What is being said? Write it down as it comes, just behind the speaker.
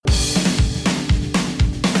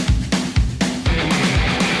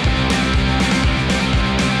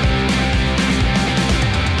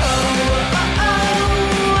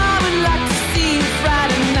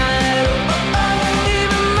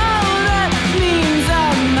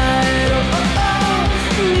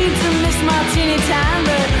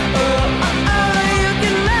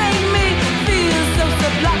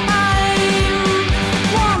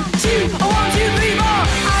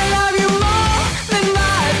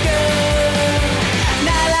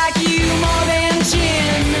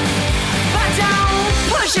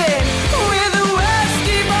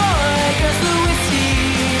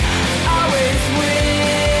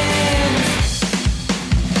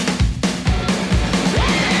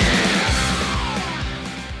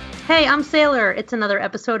Hey, I'm Sailor. It's another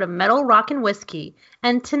episode of Metal, Rock, and Whiskey.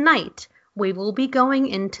 And tonight, we will be going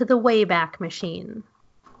into the Wayback Machine.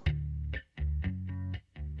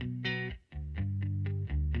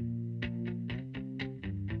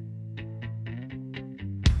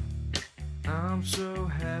 I'm so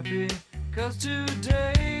happy, 'cause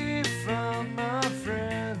today found my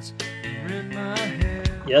friends are in my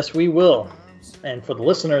head. Yes, we will. And for the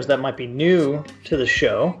listeners that might be new to the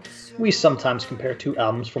show, we sometimes compare two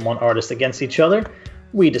albums from one artist against each other.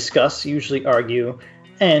 We discuss, usually argue,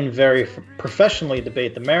 and very professionally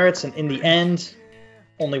debate the merits, and in the end,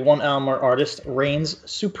 only one album or artist reigns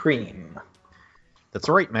supreme. That's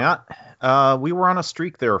right, Matt. We were on a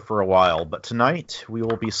streak there for a while, but tonight we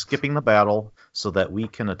will be skipping the battle so that we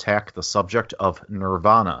can attack the subject of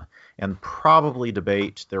Nirvana and probably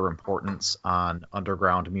debate their importance on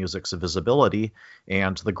underground music's visibility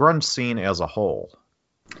and the grunge scene as a whole.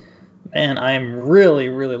 Man, I'm really,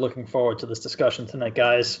 really looking forward to this discussion tonight,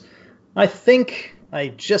 guys. I think I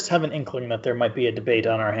just have an inkling that there might be a debate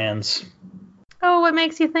on our hands. Oh, what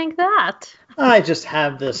makes you think that? I just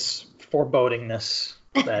have this forebodingness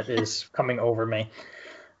that is coming over me.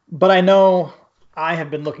 But I know I have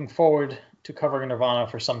been looking forward to covering Nirvana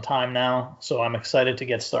for some time now, so I'm excited to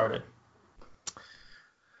get started.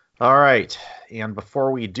 All right, and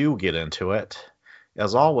before we do get into it,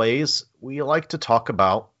 as always, we like to talk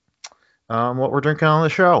about what we're drinking on the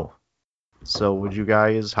show. So would you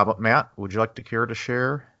guys, how about Matt, would you like to care to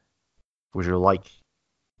share? Would you like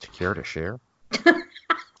to care to share?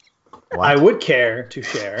 I would care to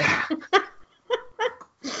share.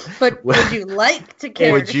 But would you like to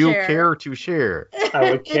care would to you share? care to share?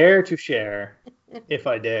 I would care to share if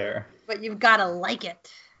I dare. But you've got to like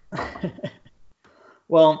it.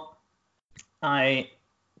 Well, I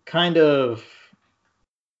kind of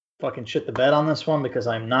fucking shit the bed on this one because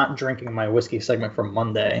I'm not drinking my whiskey segment from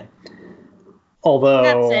Monday.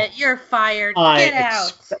 Although That's it. You're fired. Get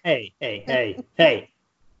out. Hey.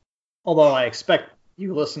 Although I expect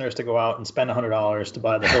you listeners to go out and spend $100 to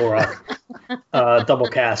buy the Hill Rock double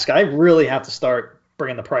cask. I really have to start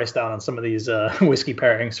bringing the price down on some of these whiskey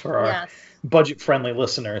pairings for our budget-friendly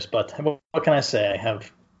listeners. But what can I say? I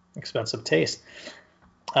have expensive taste.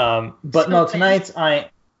 But no, tonight I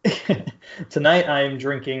am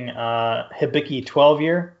drinking Hibiki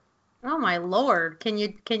 12-year. Oh my lord! Can you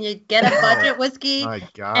get a budget whiskey My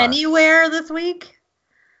God. anywhere this week?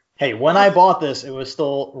 Hey, when I bought this, it was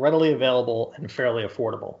still readily available and fairly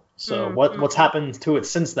affordable. So what's happened to it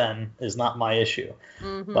since then is not my issue.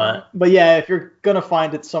 Mm-hmm. But yeah, if you're gonna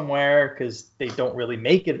find it somewhere, because they don't really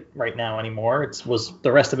make it right now anymore,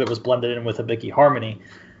 the rest of it was blended in with Hibiki Harmony.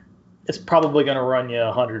 It's probably gonna run you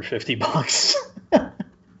 $150.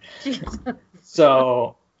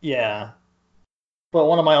 So yeah, but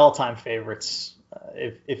one of my all-time favorites.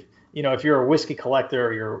 If you're a whiskey collector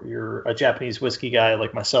or you're a Japanese whiskey guy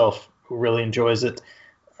like myself who really enjoys it,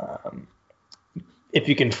 if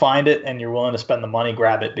you can find it and you're willing to spend the money,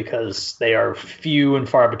 grab it because they are few and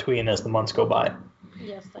far between as the months go by.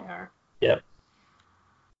 Yes, they are. Yep.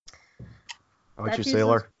 How about you,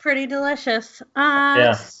 Sailor? Pretty delicious.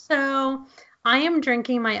 Yeah. So I am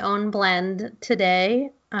drinking my own blend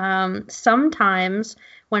today. Sometimes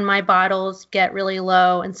when my bottles get really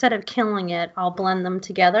low, instead of killing it, I'll blend them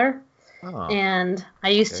together. Oh, And I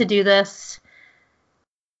used to do this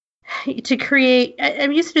to create, I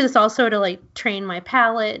used to do this also to like train my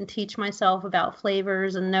palate and teach myself about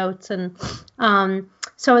flavors and notes. And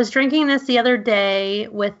so I was drinking this the other day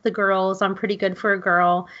with the girls. I'm pretty good for a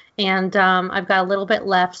girl. And I've got a little bit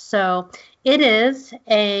left. So it is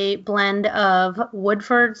a blend of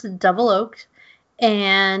Woodford's Double Oaked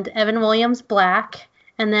and Evan Williams Black.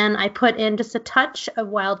 And then I put in just a touch of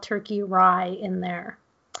Wild Turkey Rye in there.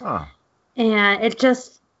 huh. And it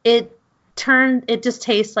just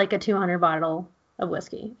tastes like a 200 bottle of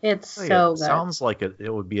whiskey. It's Hey, so it good. sounds like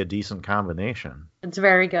it would be a decent combination. It's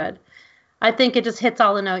very good. I think it just hits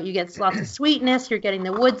all the notes. You get lots of sweetness. You're getting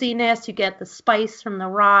the woodsiness. You get the spice from the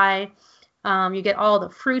rye. You get all the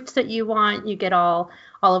fruits that you want. You get all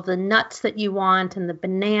of the nuts that you want and the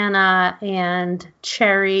banana and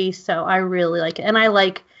cherry. So I really like it. And I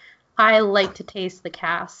like to taste the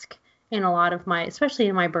cask in a lot of especially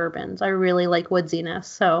in my bourbons. I really like woodsiness.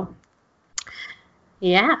 So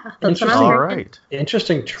yeah, that's what I'm All drinking. right.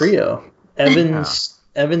 Interesting trio.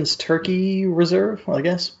 Evans Turkey Reserve, I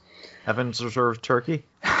guess. Evans Reserve Turkey?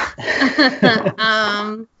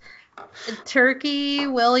 Turkey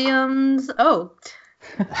Williams Oaked.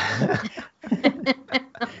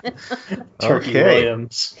 Turkey Okay.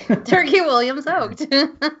 Williams. Turkey Williams Oaked.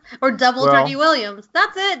 Or double Well- Turkey Williams.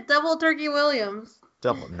 That's it. Double Turkey Williams.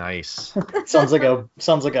 Nice. sounds like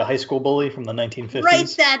a high school bully from the 1950s.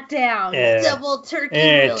 Write that down. Yeah. Double Turkey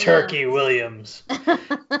Williams. Turkey Williams.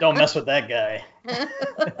 Don't mess with that guy.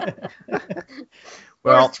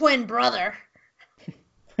 Or his twin brother.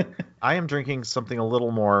 I am drinking something a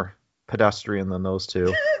little more pedestrian than those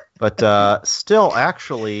two, but still,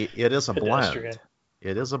 actually, it is a blend.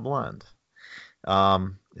 It is a blend.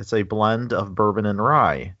 It's a blend of bourbon and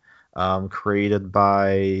rye, created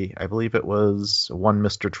by, I believe it was one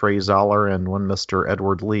Mr. Trey Zoller and one Mr.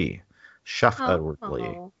 Edward Lee, Chef Edward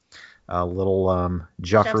Lee. A little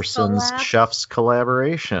Jefferson's Chef's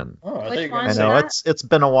collaboration. Oh, I know it's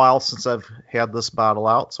been a while since I've had this bottle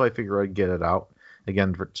out, so I figure I'd get it out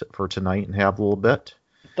again for tonight and have a little bit.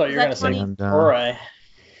 I thought you were going to say rye.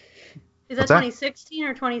 Is that 2016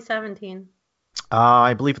 or 2017?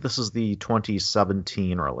 I believe this is the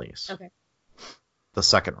 2017 release. Okay. The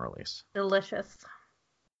second release. Delicious.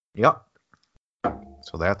 Yep.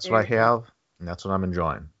 So that's what I have, and that's what I'm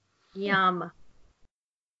enjoying. Yum.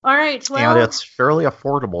 All right, well... And it's fairly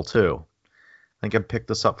affordable, too. I think I picked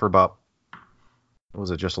this up for about, what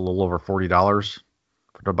was it, just a little over $40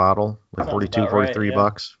 for the bottle? Like 42, 43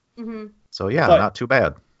 bucks. Mm-hmm. So, yeah, not too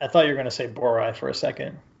bad. I thought you were going to say Borai for a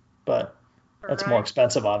second, but that's more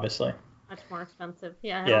expensive, obviously. Much more expensive.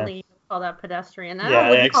 Yeah, I don't think you can call that pedestrian. I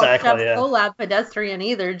wouldn't call Chef's Collab pedestrian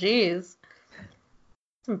either. Jeez.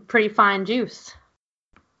 Some pretty fine juice.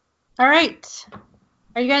 All right.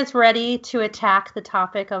 Are you guys ready to attack the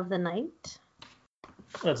topic of the night?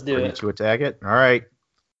 Let's do it. Ready to attack it? All right.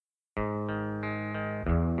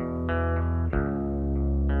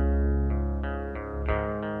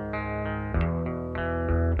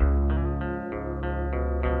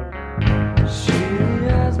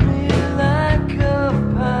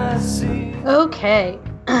 Okay,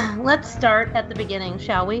 let's start at the beginning,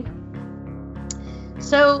 shall we?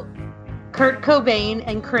 So, Kurt Cobain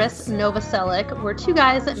and Chris Novoselic were two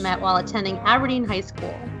guys that met while attending Aberdeen High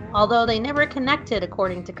School, although they never connected,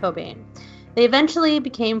 according to Cobain. They eventually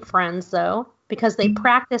became friends, though, because they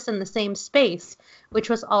practiced in the same space, which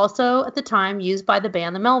was also, at the time, used by the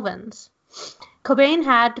band The Melvins. Cobain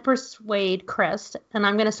had to persuade Chris, and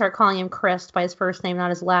I'm going to start calling him Chris by his first name, not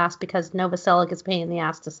his last, because Novoselic is a pain in the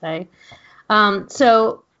ass to say.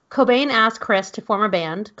 So Cobain asked Chris to form a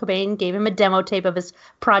band. Cobain gave him a demo tape of his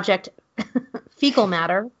project Fecal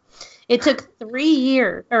Matter. It took 3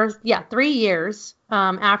 years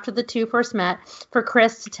after the two first met for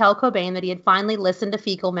Chris to tell Cobain that he had finally listened to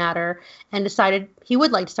Fecal Matter and decided he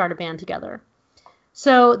would like to start a band together.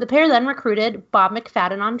 So the pair then recruited Bob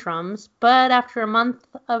McFadden on drums, but after a month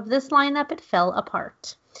of this lineup, it fell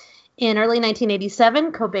apart. In early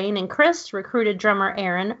 1987, Cobain and Chris recruited drummer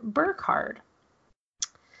Aaron Burkhardt.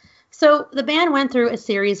 So the band went through a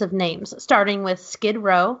series of names, starting with Skid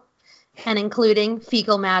Row and including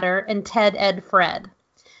Fecal Matter and Ted Ed Fred.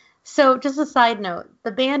 So just a side note,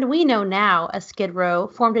 the band we know now as Skid Row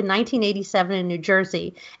formed in 1987 in New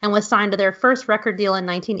Jersey and was signed to their first record deal in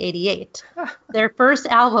 1988. Their first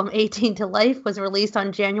album, 18 to Life, was released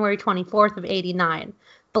on January 24th of 89.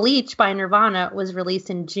 Bleach by Nirvana was released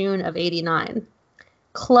in June of 89.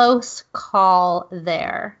 Close call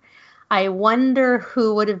there. I wonder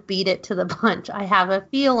who would have beat it to the punch. I have a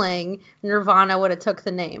feeling Nirvana would have took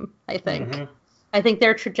the name, I think. Mm-hmm. I think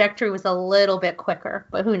their trajectory was a little bit quicker,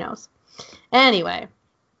 but who knows? Anyway,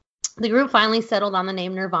 the group finally settled on the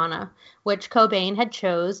name Nirvana, which Cobain had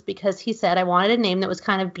chose because he said, I wanted a name that was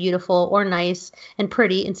kind of beautiful or nice and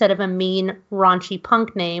pretty instead of a mean, raunchy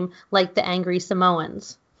punk name like the Angry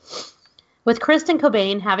Samoans. With Chris and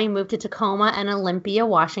Cobain having moved to Tacoma and Olympia,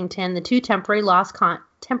 Washington, the two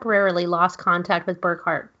temporarily lost contact with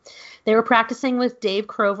Burkhardt. They were practicing with Dave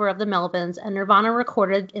Crover of the Melvins, and Nirvana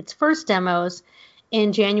recorded its first demos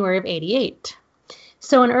in January of 88.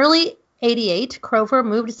 So in early 88, Crover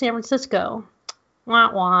moved to San Francisco.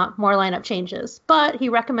 Wah wah, more lineup changes. But he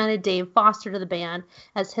recommended Dave Foster to the band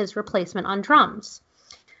as his replacement on drums.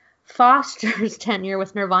 Foster's tenure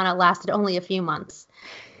with Nirvana lasted only a few months.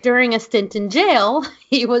 During a stint in jail,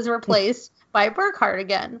 he was replaced by Burkhardt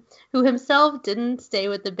again, who himself didn't stay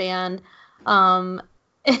with the band.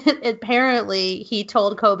 Apparently, he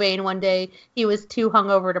told Cobain one day he was too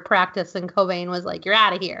hungover to practice, and Cobain was like, you're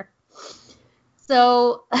out of here.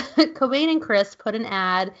 So Cobain and Chris put an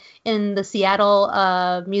ad in the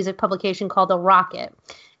Seattle music publication called The Rocket,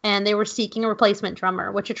 and they were seeking a replacement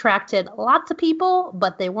drummer, which attracted lots of people,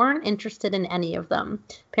 but they weren't interested in any of them.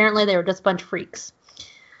 Apparently, they were just a bunch of freaks.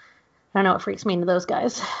 I don't know what freaks mean to those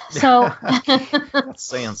guys. So that's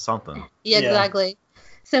saying something. Yeah, exactly.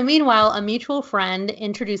 So meanwhile, a mutual friend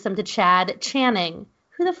introduced them to Chad Channing.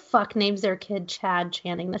 Who the fuck names their kid Chad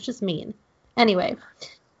Channing? That's just mean. Anyway,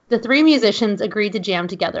 the three musicians agreed to jam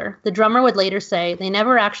together. The drummer would later say they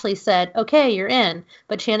never actually said, "Okay, you're in,"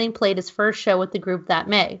 but Channing played his first show with the group that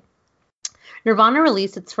May. Nirvana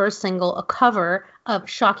released its first single, a cover of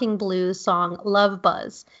Shocking Blues song Love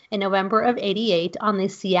Buzz, in November of '88 on the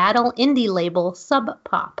Seattle indie label Sub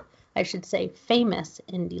Pop. I should say famous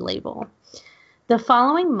indie label. The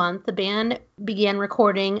following month, the band began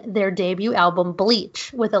recording their debut album,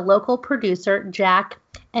 Bleach, with a local producer, Jack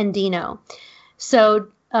Endino. So,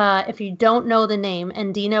 if you don't know the name,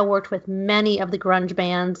 Endino worked with many of the grunge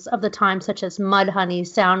bands of the time, such as Mudhoney,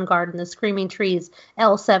 Soundgarden, The Screaming Trees,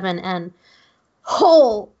 L7, and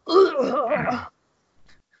Hole.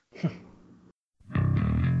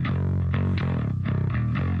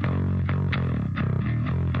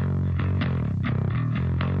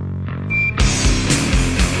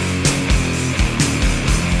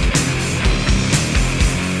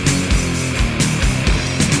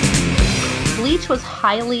 Bleach was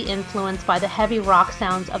highly influenced by the heavy rock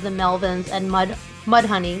sounds of the Melvins and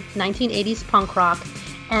Mudhoney, 1980s punk rock,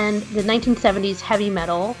 and the 1970s heavy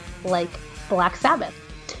metal like Black Sabbath.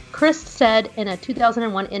 Chris said in a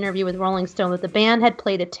 2001 interview with Rolling Stone that the band had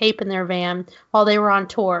played a tape in their van while they were on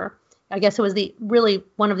tour. I guess it was really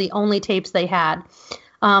one of the only tapes they had.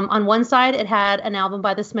 On one side, it had an album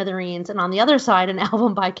by the Smithereens, and on the other side, an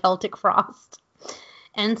album by Celtic Frost.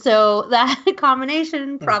 And so that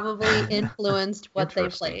combination probably influenced what they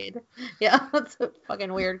played. Yeah, that's a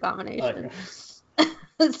fucking weird combination.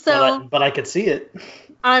 But I could see it.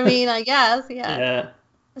 I mean, I guess, yeah. Yeah.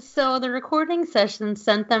 So the recording session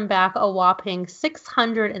sent them back a whopping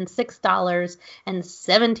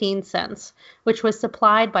 $606.17, which was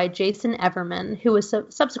supplied by Jason Everman, who was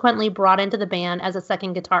subsequently brought into the band as a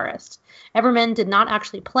second guitarist. Everman did not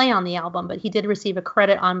actually play on the album, but he did receive a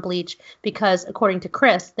credit on Bleach because, according to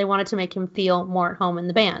Chris, they wanted to make him feel more at home in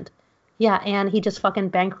the band. Yeah, and he just fucking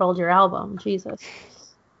bankrolled your album. Jesus.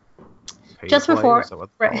 Just before...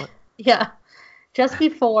 Yeah. Just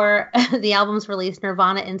before the album's release,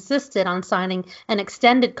 Nirvana insisted on signing an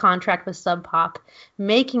extended contract with Sub Pop,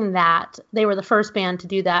 making that they were the first band to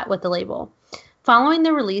do that with the label. Following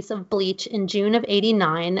the release of Bleach in June of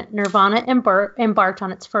 '89, Nirvana embarked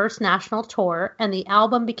on its first national tour, and the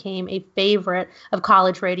album became a favorite of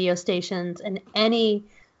college radio stations and any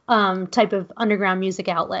type of underground music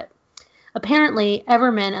outlet. Apparently,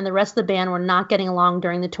 Everman and the rest of the band were not getting along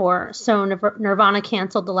during the tour, so Nirvana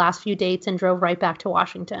canceled the last few dates and drove right back to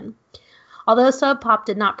Washington. Although Sub Pop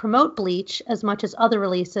did not promote Bleach as much as other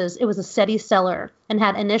releases, it was a steady seller and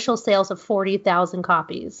had initial sales of 40,000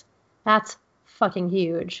 copies. That's fucking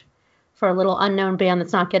huge for a little unknown band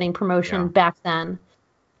that's not getting promotion back then.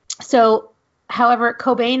 So, however,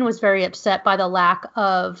 Cobain was very upset by the lack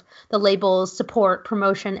of the label's support,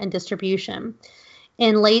 promotion, and distribution.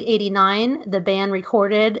 In late '89, the band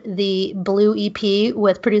recorded the Blue EP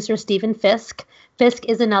with producer Stephen Fisk. Fisk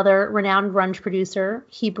is another renowned grunge producer.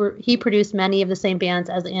 He produced many of the same bands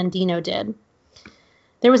as Endino did.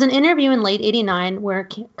 There was an interview in late '89 where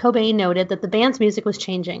Cobain noted that the band's music was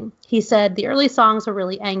changing. He said, "The early songs were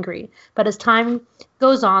really angry, but as time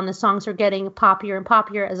goes on, the songs are getting poppier and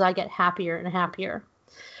poppier as I get happier and happier.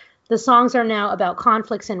 The songs are now about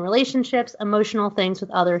conflicts in relationships, emotional things with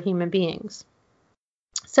other human beings."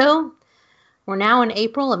 So, we're now in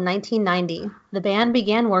April of 1990. The band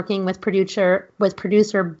began working with producer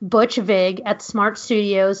Butch Vig at Smart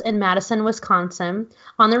Studios in Madison, Wisconsin,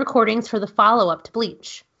 on the recordings for the follow-up to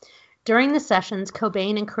Bleach. During the sessions,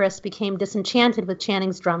 Cobain and Chris became disenchanted with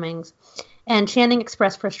Channing's drummings, and Channing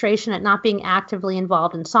expressed frustration at not being actively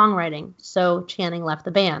involved in songwriting, so Channing left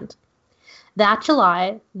the band. That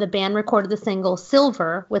July, the band recorded the single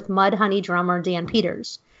Silver with Mudhoney drummer Dan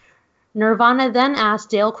Peters. Nirvana then asked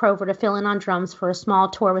Dale Crover to fill in on drums for a small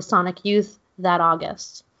tour with Sonic Youth that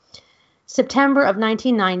August. September of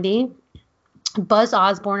 1990, Buzz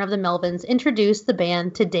Osborne of the Melvins introduced the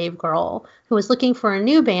band to Dave Grohl, who was looking for a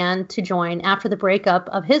new band to join after the breakup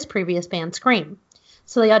of his previous band, Scream.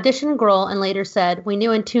 So they auditioned Grohl and later said, "We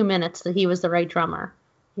knew in 2 minutes that he was the right drummer."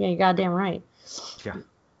 Yeah, you're goddamn right. Yeah.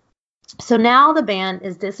 So now the band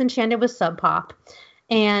is disenchanted with Sub Pop,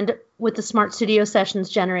 and with the Smart Studio sessions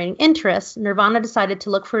generating interest, Nirvana decided to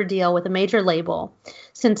look for a deal with a major label,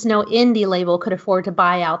 since no indie label could afford to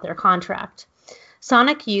buy out their contract.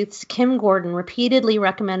 Sonic Youth's Kim Gordon repeatedly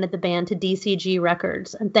recommended the band to DCG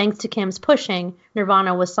Records, and thanks to Kim's pushing,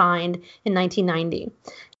 Nirvana was signed in 1990.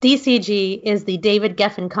 DCG is the David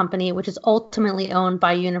Geffen Company, which is ultimately owned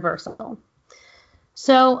by Universal.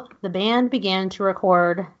 So the band began to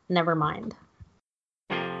record Nevermind.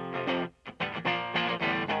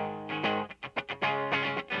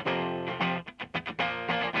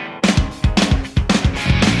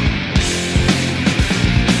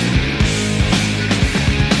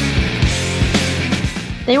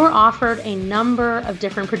 They were offered a number of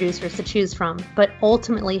different producers to choose from, but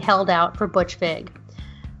ultimately held out for Butch Vig.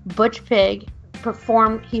 Butch Vig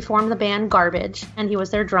formed the band Garbage, and he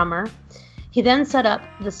was their drummer. He then set up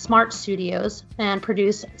the Smart Studios and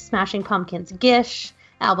produced Smashing Pumpkins' Gish,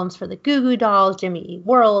 albums for the Goo Goo Dolls, Jimmy Eat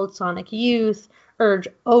World, Sonic Youth, Urge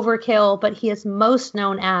Overkill, but he is most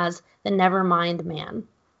known as the Nevermind Man.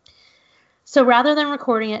 So rather than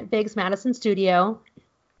recording at Vig's Madison studio,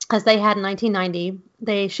 as they had in 1990,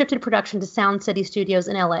 they shifted production to Sound City Studios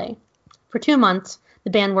in LA. For 2 months, the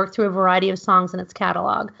band worked through a variety of songs in its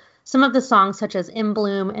catalog. Some of the songs, such as In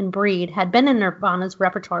Bloom and Breed, had been in Nirvana's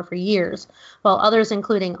repertoire for years, while others,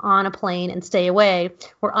 including On a Plane and Stay Away,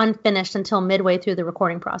 were unfinished until midway through the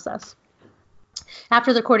recording process.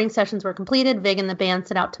 After the recording sessions were completed, Vig and the band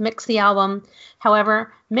set out to mix the album.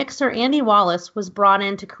 However, mixer Andy Wallace was brought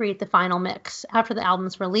in to create the final mix. After the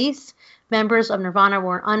album's release, members of Nirvana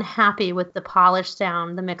were unhappy with the polished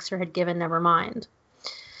sound the mixer had given Nevermind.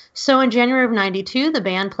 So in January of 92, the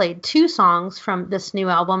band played 2 songs from this new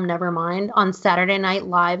album, Nevermind, on Saturday Night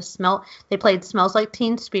Live. They played Smells Like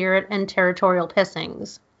Teen Spirit and Territorial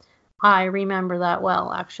Pissings. I remember that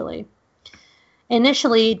well, actually.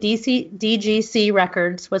 Initially, DGC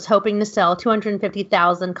Records was hoping to sell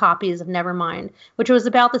 250,000 copies of Nevermind, which was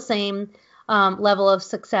about the same level of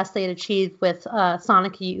success they had achieved with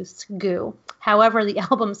Sonic Youth's Goo. However, the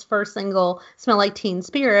album's first single, Smell Like Teen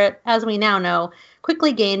Spirit, as we now know,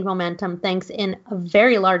 quickly gained momentum thanks in a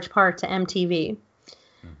very large part to MTV.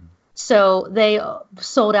 Mm-hmm. So they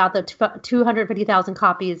sold out the 250,000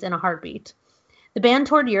 copies in a heartbeat. The band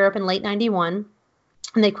toured Europe in late 91,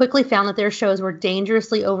 and they quickly found that their shows were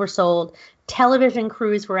dangerously oversold. Television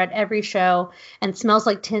crews were at every show, and Smells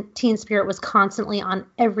Like Teen Spirit was constantly on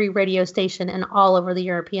every radio station and all over the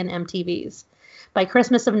European MTVs. By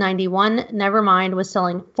Christmas of 91, Nevermind was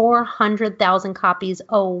selling 400,000 copies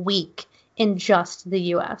a week in just the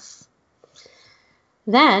U.S.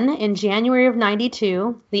 Then, in January of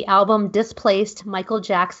 92, the album displaced Michael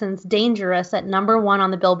Jackson's Dangerous at #1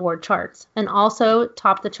 on the Billboard charts, and also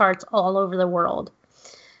topped the charts all over the world.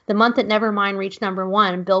 The month that Nevermind reached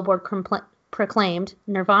 #1, Billboard proclaimed,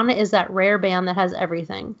 Nirvana is that rare band that has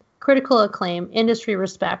everything: critical acclaim, industry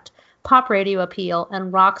respect, pop radio appeal,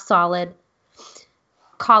 and rock-solid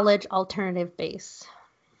college alternative bass.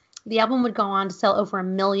 The album would go on to sell over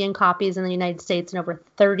 1 million copies in the United States and over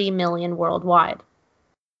 30 million worldwide.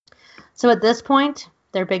 So at this point,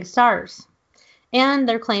 they're big stars, and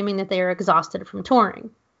they're claiming that they are exhausted from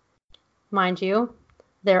touring. Mind you,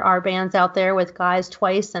 there are bands out there with guys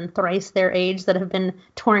twice and thrice their age that have been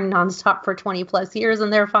touring nonstop for 20 plus years,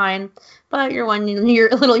 and they're fine. But your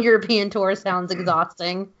little European tour sounds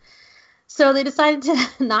exhausting. So they decided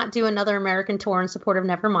to not do another American tour in support of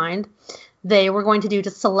Nevermind. They were going to do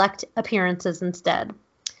just select appearances instead.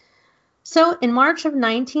 So in March of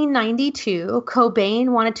 1992, Cobain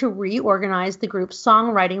wanted to reorganize the group's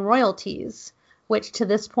songwriting royalties, which to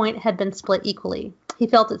this point had been split equally. He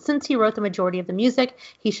felt that since he wrote the majority of the music,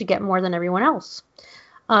 he should get more than everyone else.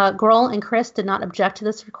 Grohl and Chris did not object to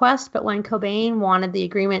this request, but when Cobain wanted the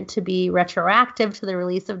agreement to be retroactive to the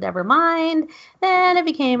release of Nevermind, then it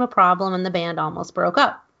became a problem and the band almost broke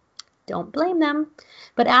up. Don't blame them.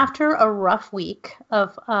 But after a rough week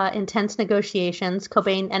of intense negotiations,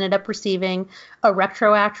 Cobain ended up receiving a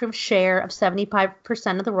retroactive share of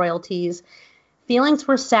 75% of the royalties. Feelings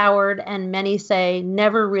were soured, and many say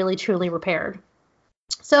never really truly repaired.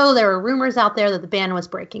 So there were rumors out there that the band was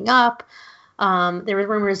breaking up. There were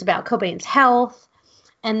rumors about Cobain's health.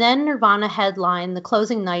 And then Nirvana headlined the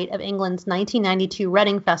closing night of England's 1992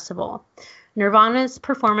 Reading Festival. Nirvana's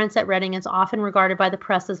performance at Reading is often regarded by the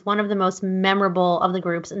press as one of the most memorable of the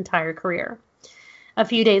group's entire career. A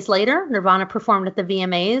few days later, Nirvana performed at the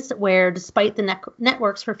VMAs, where despite the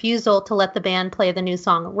network's refusal to let the band play the new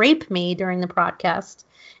song Rape Me during the broadcast,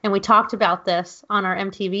 and we talked about this on our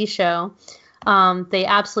MTV show, they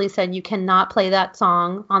absolutely said you cannot play that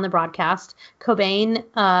song on the broadcast. Cobain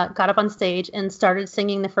got up on stage and started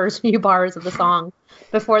singing the first few bars of the song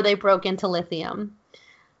before they broke into Lithium.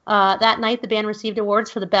 That night, the band received awards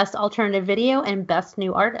for the Best Alternative Video and Best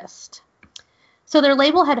New Artist. So their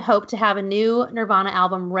label had hoped to have a new Nirvana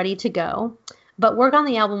album ready to go, but work on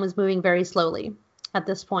the album was moving very slowly at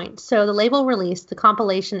this point. So the label released the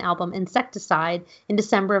compilation album Insecticide in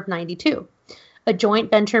December of 92, a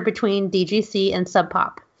joint venture between DGC and Sub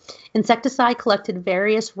Pop. Insecticide collected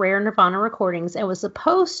various rare Nirvana recordings and was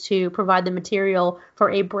supposed to provide the material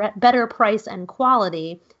for a better price and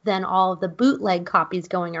quality than all of the bootleg copies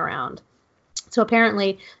going around. So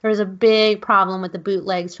apparently there was a big problem with the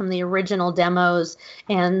bootlegs from the original demos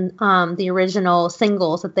and the original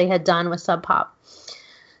singles that they had done with Sub Pop.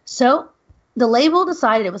 So the label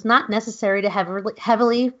decided it was not necessary to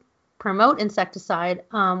heavily promote Insecticide,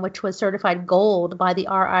 which was certified gold by the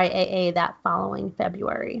RIAA that following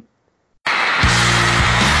February.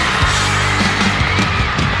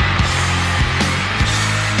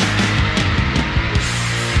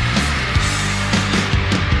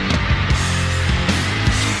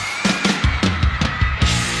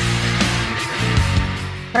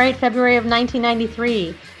 All right, February of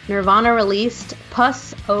 1993, Nirvana released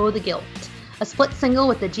Puss Oh the Guilt, a split single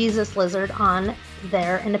with the Jesus Lizard on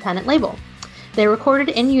their independent label. They recorded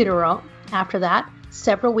In Utero. After that,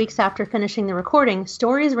 several weeks after finishing the recording,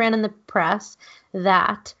 stories ran in the press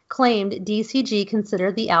that claimed DCG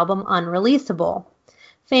considered the album unreleasable.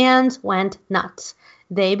 Fans went nuts.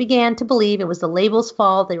 They began to believe it was the label's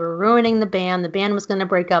fault. They were ruining the band. The band was going to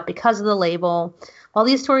break up because of the label. While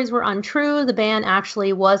these stories were untrue, the band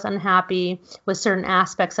actually was unhappy with certain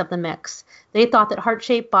aspects of the mix. They thought that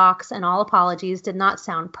Heart-Shaped Box and All Apologies did not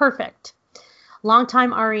sound perfect.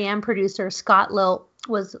 Longtime REM producer Scott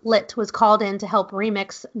Litt was called in to help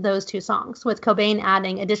remix those two songs, with Cobain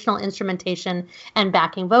adding additional instrumentation and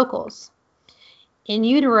backing vocals. In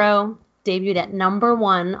Utero debuted at number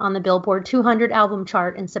 1 on the Billboard 200 album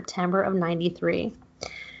chart in September of '93.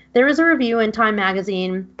 There is a review in Time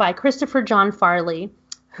magazine by Christopher John Farley,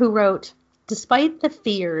 who wrote, "Despite the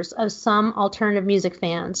fears of some alternative music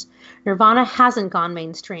fans, Nirvana hasn't gone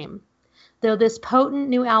mainstream, though this potent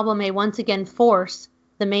new album may once again force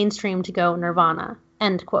the mainstream to go Nirvana."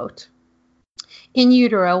 End quote. In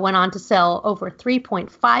Utero went on to sell over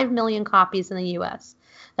 3.5 million copies in the U.S.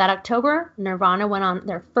 That October, Nirvana went on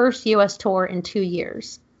their first U.S. tour in 2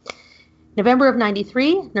 years. November of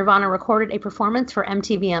 '93, Nirvana recorded a performance for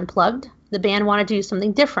MTV Unplugged. The band wanted to do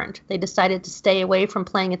something different. They decided to stay away from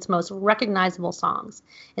playing its most recognizable songs.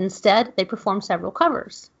 Instead, they performed several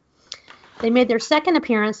covers. They made their second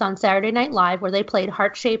appearance on Saturday Night Live, where they played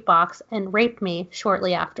Heart-Shaped Box and Raped Me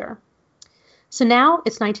shortly after. So now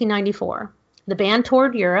it's 1994. The band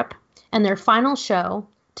toured Europe, and their final show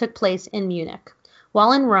took place in Munich.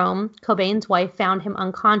 While in Rome, Cobain's wife found him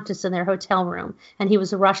unconscious in their hotel room, and he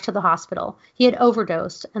was rushed to the hospital. He had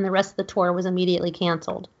overdosed, and the rest of the tour was immediately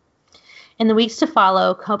canceled. In the weeks to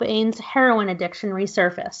follow, Cobain's heroin addiction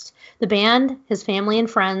resurfaced. The band, his family, and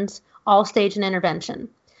friends all staged an intervention.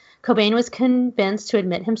 Cobain was convinced to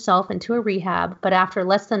admit himself into a rehab, but after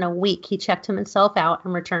less than a week, he checked himself out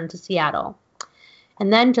and returned to Seattle.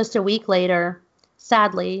 And then just a week later,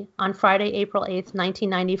 sadly, on Friday, April 8th,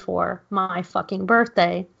 1994, my fucking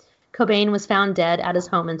birthday, Cobain was found dead at his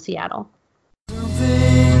home in Seattle. Something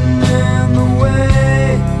in the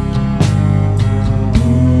way.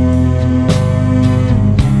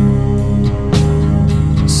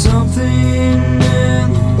 Something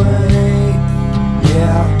in the way.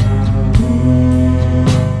 Yeah.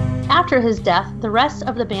 After his death, the rest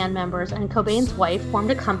of the band members and Cobain's wife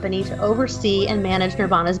formed a company to oversee and manage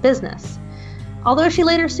Nirvana's business. Although she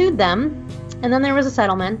later sued them, and then there was a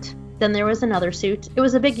settlement, then there was another suit. It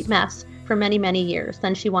was a big mess for many, many years.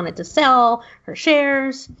 Then she wanted to sell her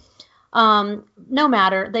shares. No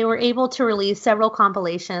matter, they were able to release several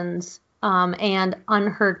compilations and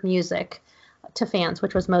unheard music to fans,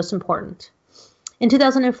 which was most important. In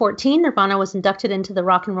 2014, Nirvana was inducted into the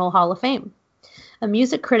Rock and Roll Hall of Fame. A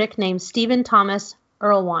music critic named Stephen Thomas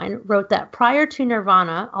Erlewine wrote that prior to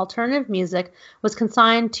Nirvana, alternative music was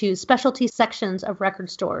consigned to specialty sections of record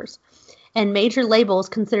stores, and major labels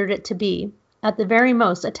considered it to be, at the very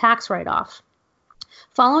most, a tax write-off.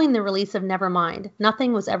 Following the release of Nevermind,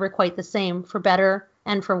 nothing was ever quite the same, for better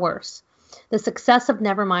and for worse. The success of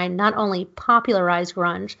Nevermind not only popularized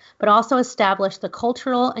grunge, but also established the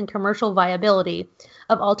cultural and commercial viability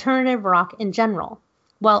of alternative rock in general.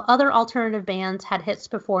 While other alternative bands had hits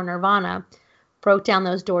before Nirvana, broke down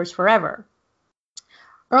those doors forever.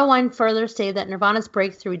 Erlewine further stated that Nirvana's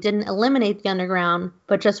breakthrough didn't eliminate the underground,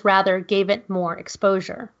 but just rather gave it more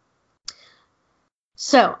exposure.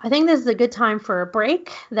 So, I think this is a good time for a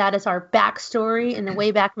break. That is our backstory in the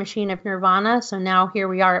Wayback Machine of Nirvana. So now here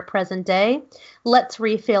we are at present day. Let's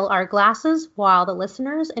refill our glasses while the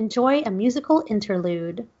listeners enjoy a musical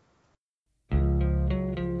interlude.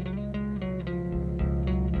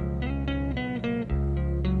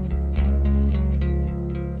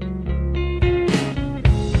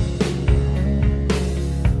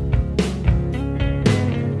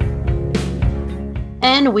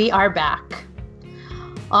 And we are back.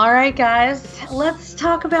 All right, guys, let's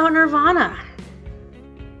talk about Nirvana.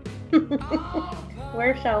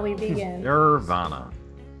 Where shall we begin? Nirvana.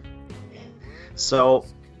 So,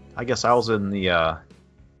 I guess I was in the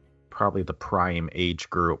probably the prime age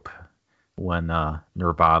group when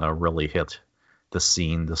Nirvana really hit the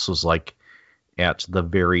scene. This was like at the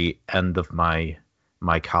very end of my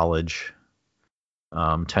college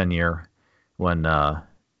tenure when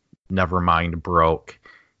Nevermind broke,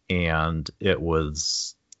 and it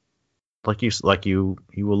was like you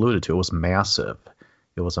alluded to, it was massive.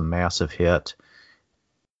 It was a massive hit.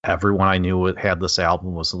 Everyone I knew had this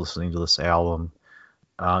album, was listening to this album,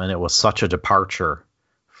 and it was such a departure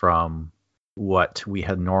from what we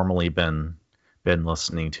had normally been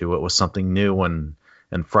listening to. It was something new and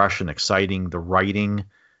fresh and exciting. The writing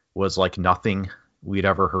was like nothing we'd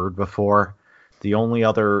ever heard before. The only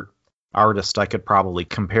other artist I could probably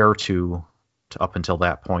compare to up until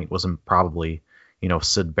that point was probably,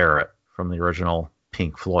 Syd Barrett from the original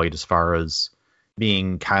Pink Floyd, as far as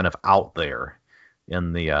being kind of out there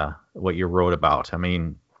in the what you wrote about. I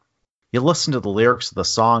mean, you listen to the lyrics of the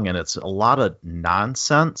song and it's a lot of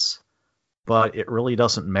nonsense, but it really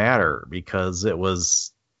doesn't matter because it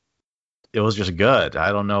was just good.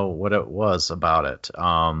 I don't know what it was about it.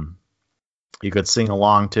 You could sing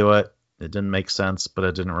along to it. It didn't make sense, but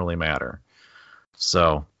it didn't really matter.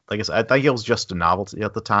 So I guess I think it was just a novelty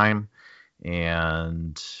at the time.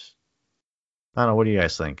 And I don't know, what do you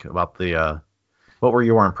guys think about what were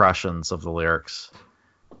your impressions of the lyrics,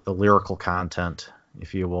 the lyrical content,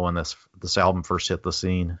 if you will, when this album first hit the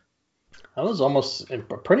scene? I was almost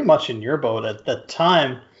pretty much in your boat at that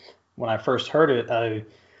time. When I first heard it, I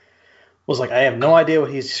was like, I have no idea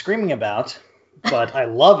what he's screaming about, but I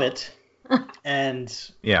love it. And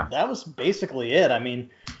yeah, that was basically it. I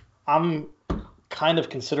mean, I'm kind of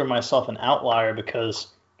consider myself an outlier because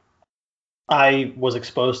I was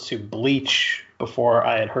exposed to Bleach before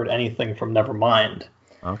I had heard anything from Nevermind.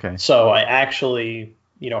 Okay. So I actually,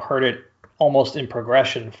 heard it almost in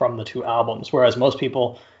progression from the two albums, whereas most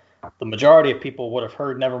people, the majority of people, would have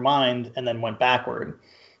heard Nevermind and then went backward.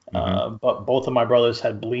 Mm-hmm. But both of my brothers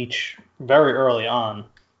had Bleach very early on.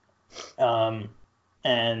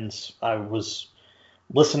 And I was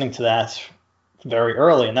listening to that very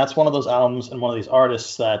early. And that's one of those albums and one of these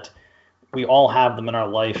artists that we all have them in our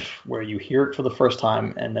life where you hear it for the first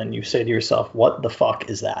time and then you say to yourself, what the fuck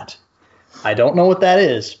is that? I don't know what that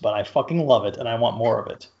is, but I fucking love it and I want more of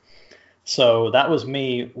it. So that was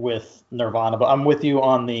me with Nirvana. But I'm with you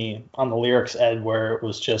on the lyrics, Ed, where it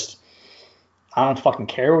was just, I don't fucking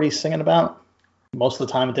care what he's singing about. Most of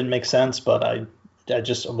the time it didn't make sense, but I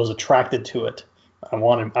just was attracted to it. I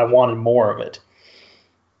wanted more of it.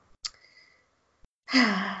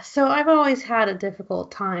 So I've always had a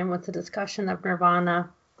difficult time with the discussion of Nirvana.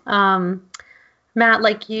 Matt,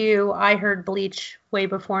 like you, I heard Bleach way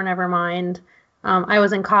before Nevermind. I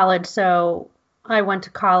was in college, so I went to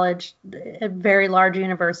college, a very large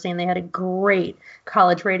university, and they had a great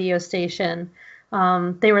college radio station.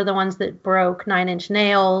 They were the ones that broke Nine Inch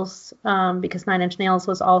Nails, because Nine Inch Nails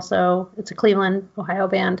was also, it's a Cleveland, Ohio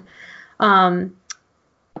band.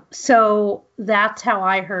 So that's how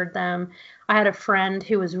I heard them. I had a friend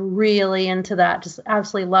who was really into that, just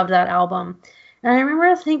absolutely loved that album. And I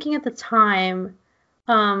remember thinking at the time,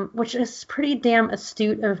 which is pretty damn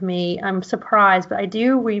astute of me, I'm surprised, but I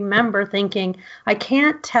do remember thinking, I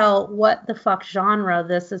can't tell what the fuck genre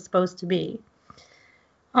this is supposed to be.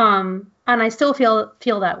 And I still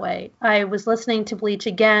feel that way. I was listening to Bleach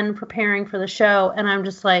again, preparing for the show, and I'm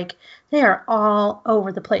just like, they are all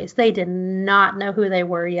over the place. They did not know who they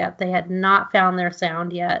were yet. They had not found their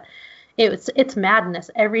sound yet. It's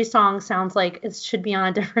madness. Every song sounds like it should be on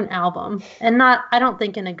a different album, and I don't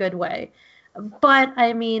think in a good way. But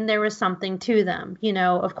I mean, there was something to them,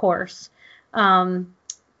 of course.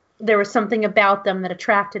 There was something about them that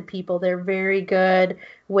attracted people. They're very good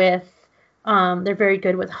with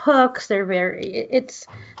hooks.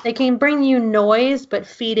 They can bring you noise, but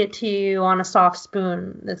feed it to you on a soft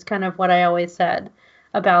spoon. That's kind of what I always said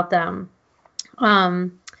about them.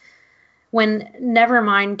 When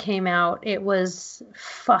Nevermind came out, it was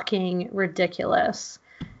fucking ridiculous.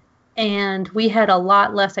 And we had a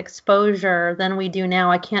lot less exposure than we do now.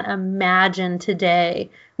 I can't imagine today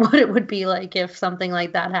what it would be like if something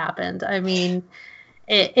like that happened. I mean,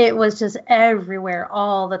 it was just everywhere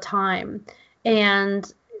all the time. And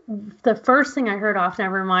the first thing I heard off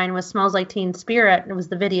Nevermind was Smells Like Teen Spirit, and it was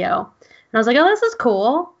the video. And I was like, oh, this is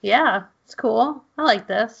cool. Yeah, it's cool. I like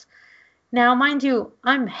this. Now, mind you,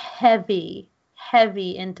 I'm heavy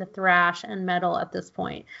into thrash and metal at this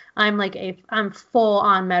point. I'm full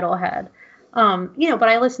on metalhead. But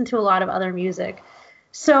I listen to a lot of other music.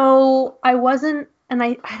 So I wasn't, and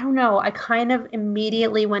I don't know, I kind of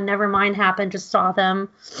immediately when Nevermind happened just saw them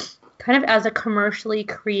kind of as a commercially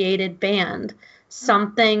created band.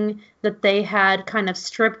 something that they had kind of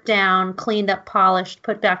stripped down, cleaned up, polished,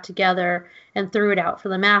 put back together, and threw it out for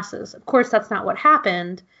the masses. Of course, that's not what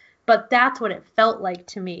happened, but that's what it felt like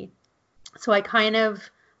to me. So I kind of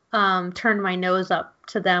turned my nose up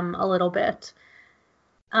to them a little bit.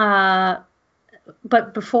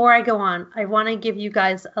 But before I go on, I want to give you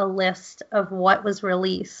guys a list of what was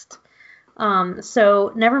released.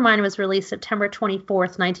 So Nevermind was released September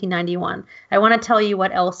 24th, 1991. I want to tell you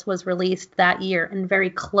what else was released that year and very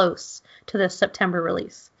close to the September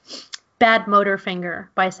release. Bad Motorfinger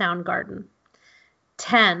by Soundgarden.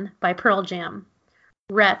 10 by Pearl Jam.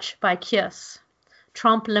 Wretch by Kiss.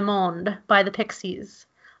 Trompe le Monde by the Pixies.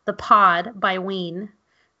 The Pod by Ween.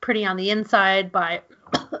 Pretty on the Inside by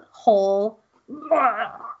Hole.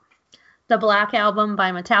 The Black Album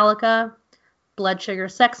by Metallica. Blood Sugar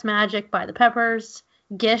Sex Magic by the Peppers.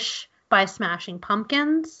 Gish by Smashing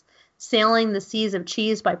Pumpkins. Sailing the Seas of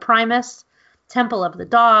Cheese by Primus. Temple of the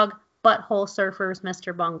Dog. Butthole Surfers,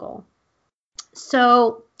 Mr. Bungle.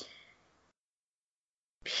 So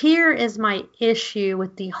here is my issue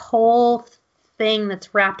with the whole thing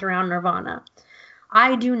that's wrapped around Nirvana.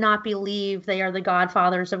 I do not believe they are the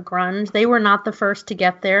godfathers of grunge. They were not the first to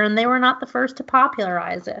get there, and they were not the first to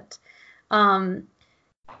popularize it.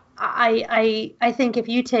 I think if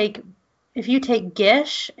you take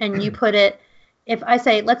Gish and you put it, if I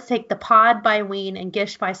say let's take The Pod by Ween and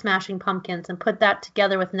Gish by Smashing Pumpkins and put that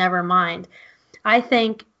together with Nevermind, I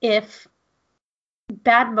think if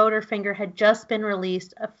Bad Motorfinger had just been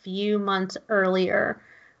released a few months earlier,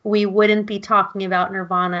 we wouldn't be talking about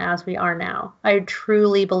Nirvana as we are now. I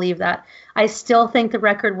truly believe that. I still think the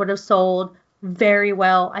record would have sold very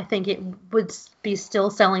well. I think it would be still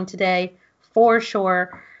selling today for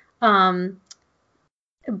sure.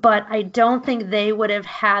 But I don't think they would have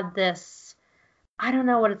had this. I don't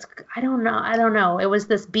know. It was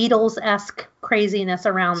this Beatles-esque craziness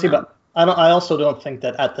around them. But I also don't think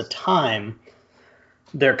that at the time,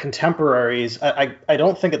 their contemporaries, I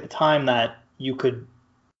don't think at the time that you could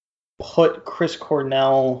put Chris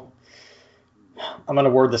Cornell, I'm going to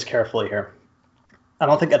word this carefully here. I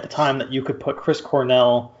don't think at the time that you could put Chris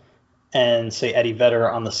Cornell and, say, Eddie Vedder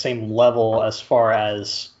on the same level as far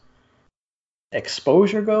as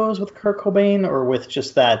exposure goes with Kurt Cobain, or with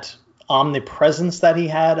just that omnipresence that he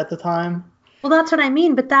had at the time. Well, that's what I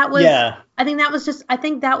mean, but that was, yeah. I think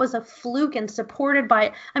that was a fluke and supported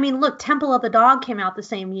by, I mean, look, Temple of the Dog came out the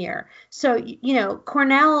same year. So, you know,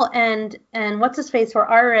 Cornell and what's-his-face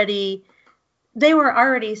were already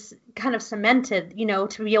kind of cemented, you know,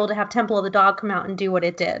 to be able to have Temple of the Dog come out and do what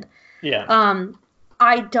it did. Yeah.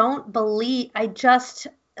 I don't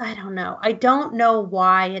know. I don't know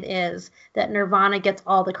why it is that Nirvana gets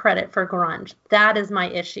all the credit for grunge. That is my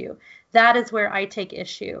issue. That is where I take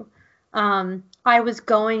issue. I was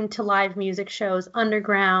going to live music shows,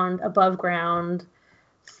 underground, above ground,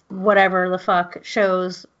 whatever the fuck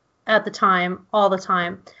shows at the time, all the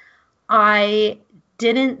time. I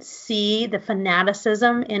didn't see the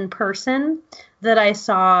fanaticism in person that I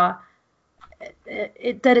saw,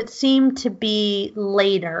 that it seemed to be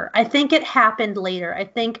later. I think it happened later. I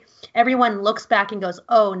think everyone looks back and goes,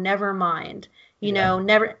 oh, never mind. You know,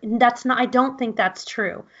 I don't think that's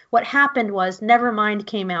true. What happened was Nevermind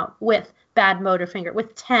came out with Bad Motorfinger,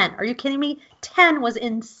 with 10. Are you kidding me? 10 was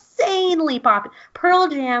insanely popular. Pearl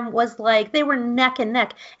Jam was like, they were neck and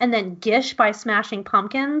neck. And then Gish by Smashing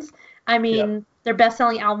Pumpkins. I mean, their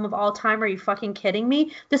best-selling album of all time. Are you fucking kidding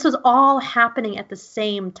me? This was all happening at the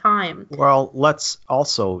same time. Well, let's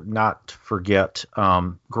also not forget,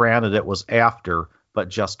 granted it was after, but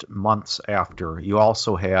just months after, you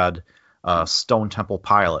also had Stone Temple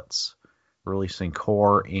Pilots releasing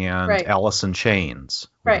Core and Alice in Chains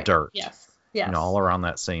with Dirt. Yes. You know, all around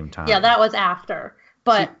that same time. Yeah, that was after.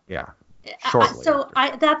 But shortly. So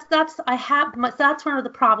that's where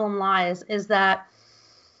the problem lies, is that,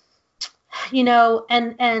 you know,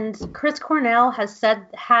 and Chris Cornell had said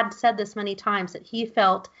this many times, that he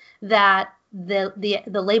felt that the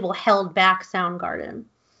label held back Soundgarden.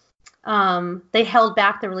 They held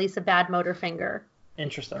back the release of Bad Motorfinger.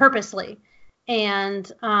 Interesting. Purposely.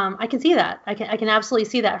 And I can see that. I can absolutely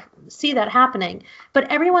see that happening. But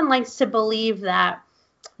everyone likes to believe that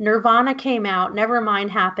Nirvana came out, Nevermind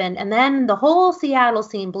happened, and then the whole Seattle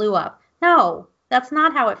scene blew up. No, that's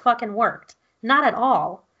not how it fucking worked. Not at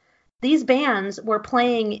all. These bands were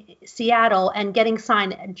playing Seattle and getting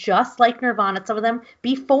signed just like Nirvana, some of them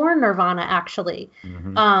before Nirvana, actually.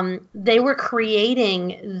 Mm-hmm. They were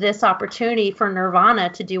creating this opportunity for Nirvana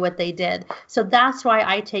to do what they did. So that's why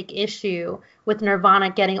I take issue with Nirvana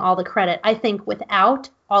getting all the credit. I think without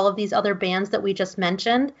all of these other bands that we just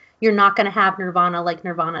mentioned, you're not going to have Nirvana like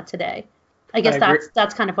Nirvana today. I guess I agree.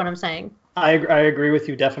 that's kind of what I'm saying. I agree with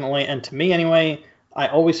you definitely. And to me anyway, I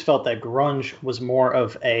always felt that grunge was more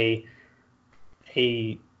of a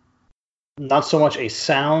not so much a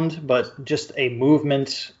sound, but just a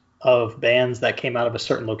movement of bands that came out of a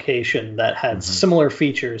certain location that had similar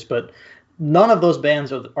features, but none of those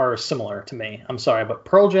bands are similar to me. I'm sorry, but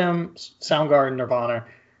Pearl Jam, Soundgarden, Nirvana,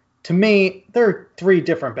 to me, they're three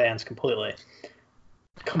different bands completely.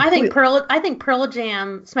 I think Pearl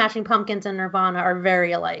Jam, Smashing Pumpkins, and Nirvana are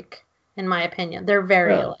very alike, in my opinion. They're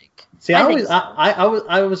very alike. See, I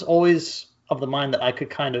was always of the mind that I could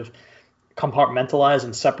kind of compartmentalize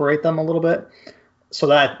and separate them a little bit, so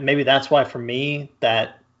that maybe that's why for me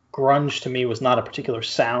that grunge to me was not a particular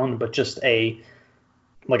sound, but just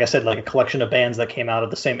like I said, like a collection of bands that came out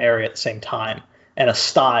of the same area at the same time, and a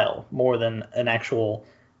style more than an actual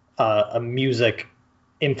a music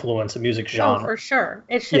influence, a music genre. Oh, for sure.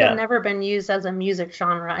 It should have never been used as a music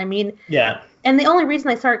genre. I mean, and the only reason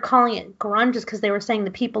they started calling it grunge is because they were saying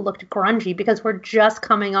the people looked grungy, because we're just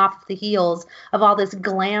coming off the heels of all this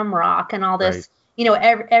glam rock and all this, you know,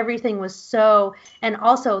 everything was so, and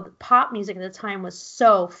also the pop music at the time was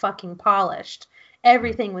so fucking polished.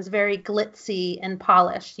 Everything was very glitzy and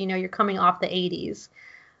polished. You know, you're coming off the 80s.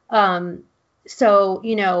 So,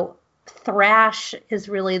 you know, thrash is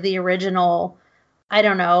really the original, I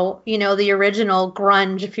don't know, you know, the original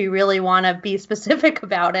grunge, if you really want to be specific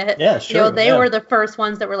about it. Yeah, sure. You know, they were the first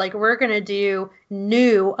ones that were like, we're going to do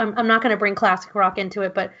new, I'm not going to bring classic rock into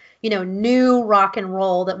it, but, you know, new rock and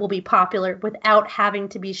roll that will be popular without having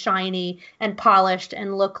to be shiny and polished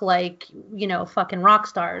and look like, you know, fucking rock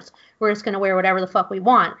stars. We're just going to wear whatever the fuck we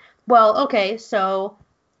want. Well, okay, so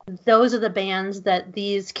those are the bands that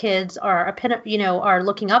these kids are, you know, are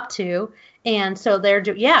looking up to. And so we're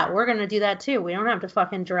going to do that too. We don't have to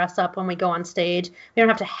fucking dress up when we go on stage. We don't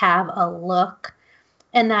have to have a look.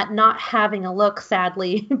 And that not having a look,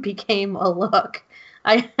 sadly, became a look.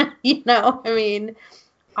 You know, I mean,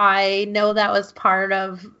 I know that was part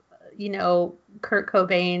of, you know, Kurt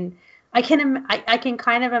Cobain. I can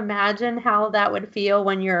kind of imagine how that would feel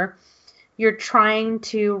when you're trying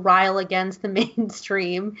to rile against the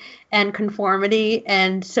mainstream and conformity,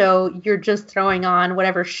 and so you're just throwing on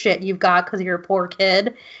whatever shit you've got because you're a poor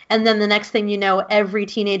kid, and then the next thing you know, every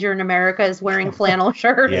teenager in America is wearing flannel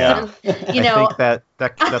shirts. Yeah, and, you know, I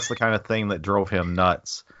think that's the kind of thing that drove him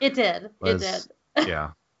nuts. It did.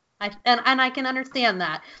 Yeah. And I can understand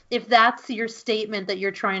that. If that's your statement that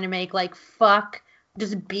you're trying to make, like, fuck,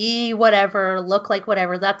 just be whatever, look like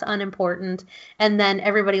whatever, that's unimportant, and then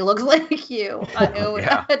everybody looks like you,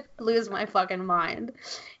 I would lose my fucking mind,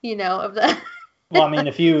 you know, of that. Well, I mean,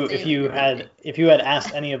 if you had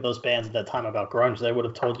asked any of those bands at that time about grunge, they would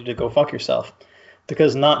have told you to go fuck yourself,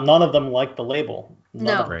 because none of them liked the label.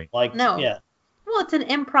 No. Well, it's an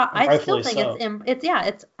improper. I still think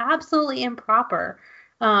it's absolutely improper.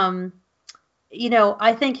 You know,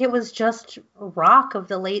 I think it was just rock of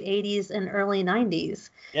the late 80s and early 90s.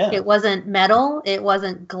 Yeah. It wasn't metal. It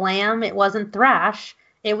wasn't glam. It wasn't thrash.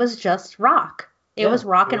 It was just rock. It was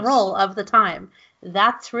rock and roll of the time.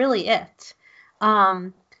 That's really it.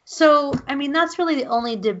 So, I mean, that's really the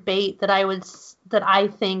only debate that I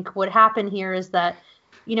think would happen here is that,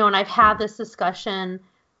 you know, and I've had this discussion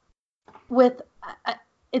with,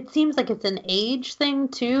 it seems like it's an age thing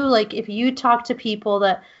too. Like if you talk to people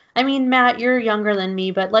that, I mean, Matt, you're younger than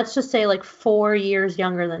me, but let's just say like 4 years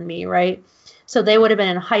younger than me, right? So they would have been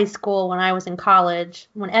in high school when I was in college,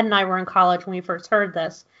 when Ed and I were in college when we first heard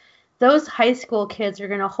this. Those high school kids are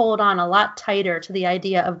going to hold on a lot tighter to the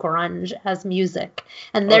idea of grunge as music.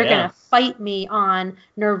 And they're going to fight me on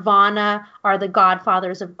Nirvana are the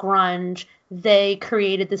godfathers of grunge. They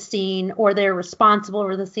created the scene, or they're responsible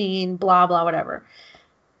for the scene, blah, blah, whatever.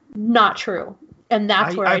 Not true. And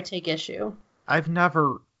that's where I take issue. I've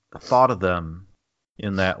never thought of them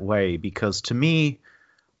in that way, because to me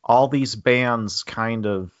all these bands kind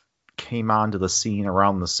of came onto the scene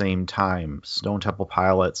around the same time. Stone Temple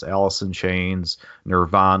Pilots, Alice in Chains,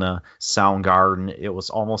 Nirvana, Soundgarden. It was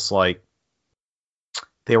almost like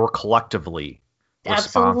they were collectively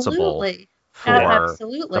responsible for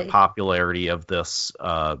the popularity of this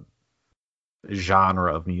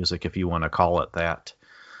genre of music, if you want to call it that.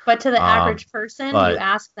 But to the average person,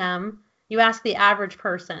 you ask the average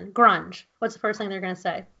person, grunge, what's the first thing they're going to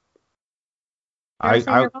say? Say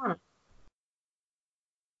Nirvana.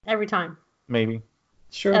 Every time. Maybe.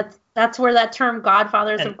 Sure. That's where that term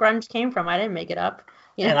godfathers of grunge came from. I didn't make it up.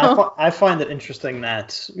 You know? And I find it interesting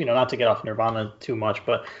that, you know, not to get off Nirvana too much,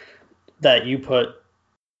 but that you put,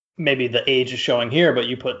 maybe the age is showing here, but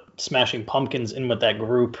you put Smashing Pumpkins in with that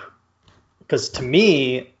group. Because to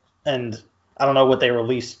me, and I don't know what they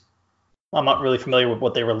released I'm not really familiar with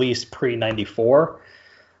what they released pre 94.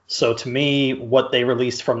 So to me, what they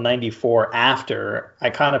released from 94 after, I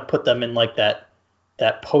kind of put them in like that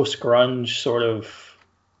post grunge sort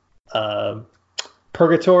of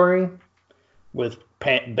purgatory with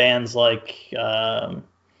bands like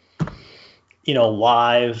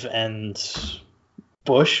Live and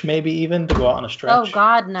Bush, maybe even, to go out on a stretch. Oh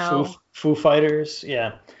God, no. Foo Fighters,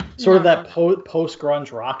 yeah. Sort of that post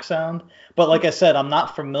grunge rock sound. But like I said, I'm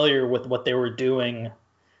not familiar with what they were doing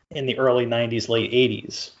in the early 90s, late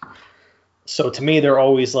 80s. So to me, they're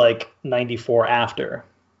always like 94 after.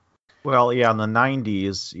 Well, yeah, in the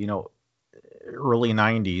 90s, early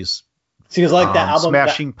 90s. See, it's like that album.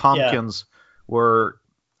 Smashing Pumpkins, where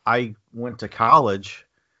I went to college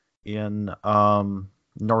in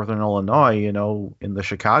Northern Illinois, in the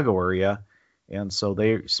Chicago area. And so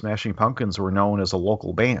Smashing Pumpkins were known as a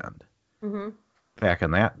local band back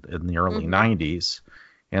in the early 90s.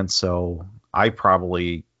 And so I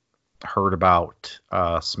probably heard about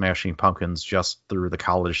Smashing Pumpkins just through the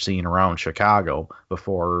college scene around Chicago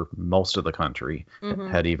before most of the country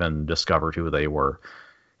had even discovered who they were.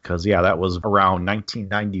 Because, that was around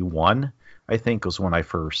 1991, I think, was when I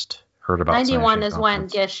first heard about 91 is Pumpkins. when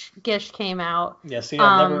Gish came out. Yeah, see,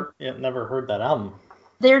 I've never heard that album.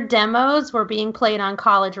 Their demos were being played on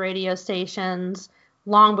college radio stations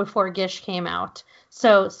long before Gish came out.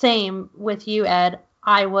 So same with you, Ed.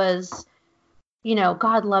 I was,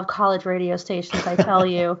 God love college radio stations, I tell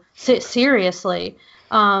you. Seriously.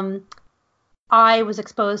 I was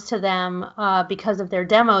exposed to them because of their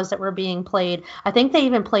demos that were being played. I think they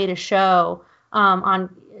even played a show on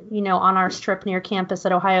our strip near campus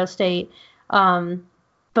at Ohio State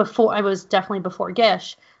before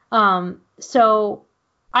Gish. So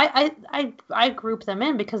I group them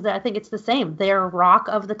in because I think it's the same. They're rock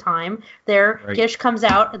of the time. Gish comes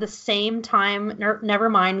out at the same time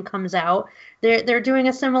Nevermind comes out. They're doing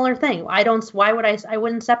a similar thing. I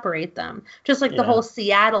wouldn't separate them. Just like the whole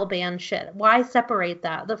Seattle band shit. Why separate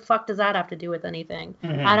that? The fuck does that have to do with anything?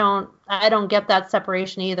 I don't get that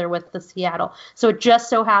separation either with the Seattle. So it just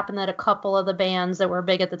so happened that a couple of the bands that were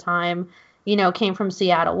big at the time, came from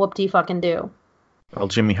Seattle. Whoop-de-fucking-do. Well,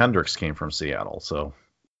 Jimi Hendrix came from Seattle, so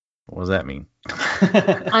what does that mean?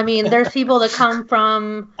 I mean, there's people that come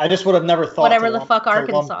from. I just would have never thought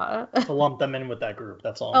Arkansas to lump them in with that group.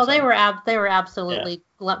 That's all. They were absolutely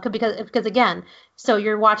because again, so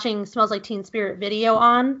you're watching Smells Like Teen Spirit video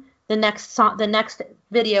on the next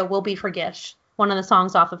video will be for Gish, one of the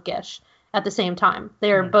songs off of Gish at the same time.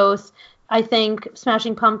 They're both. I think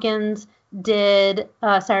Smashing Pumpkins did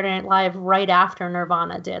Saturday Night Live right after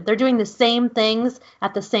Nirvana did. They're doing the same things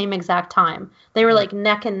at the same exact time. They were like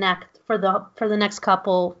neck and neck for the next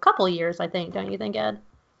couple years, I think. Don't you think, Ed?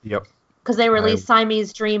 Yep. Because they released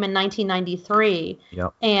Siamese Dream in 1993.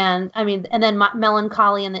 Yep. And then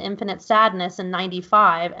Melancholy and the Infinite Sadness in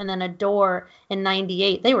 95, and then Adore in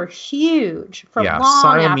 98. They were huge for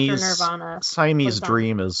long after Nirvana. Siamese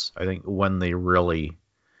Dream is, I think, when they really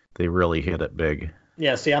hit it big.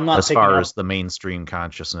 Yeah, see, I'm not as far as the mainstream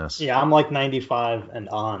consciousness. Yeah, I'm like 95 and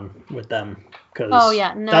on with them because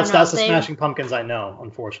that's the Smashing Pumpkins I know,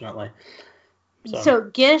 unfortunately. So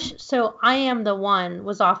Gish, I Am the One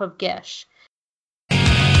was off of Gish.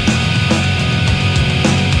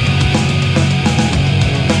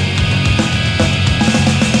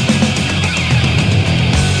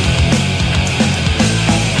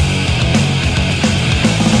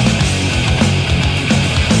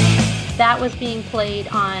 That was being played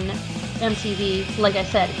on MTV, like I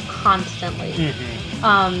said, constantly.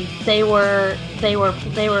 They were,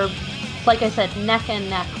 like I said, neck and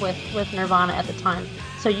neck with Nirvana at the time.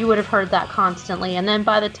 So you would have heard that constantly. And then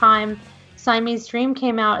by the time Siamese Dream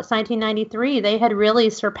came out in 1993, they had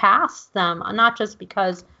really surpassed them, not just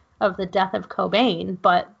because of the death of Cobain,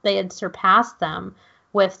 but they had surpassed them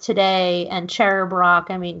with Today and Cherub Rock.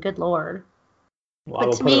 I mean, good Lord. Well, I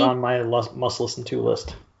will put it on my must listen to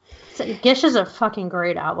list. Gish is a fucking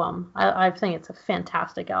great album. I think it's a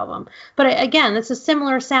fantastic album. But again, it's a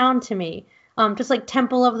similar sound to me. Just like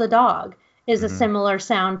Temple of the Dog is a similar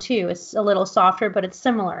sound too. It's a little softer, but it's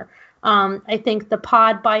similar. I think The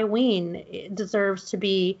Pod by Ween deserves to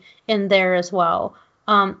be in there as well.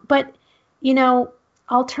 But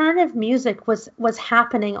alternative music was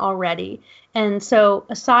happening already. And so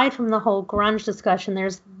aside from the whole grunge discussion,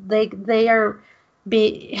 it's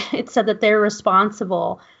said that they're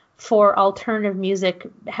responsible for alternative music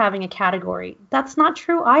having a category. That's not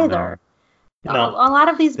true either. No. A lot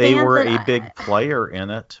of these bands... They were a big player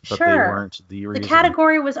in it, but they weren't the reason. The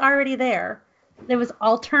category was already there. There was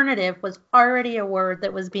alternative was already a word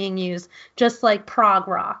that was being used, just like prog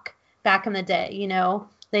rock back in the day,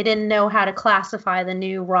 They didn't know how to classify the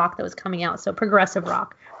new rock that was coming out. So progressive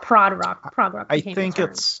rock, prog rock. I think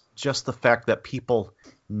it's just the fact that people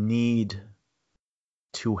need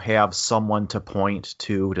to have someone to point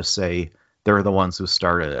to say they're the ones who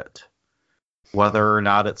started it. Whether or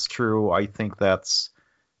not it's true, I think that's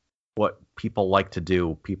what people like to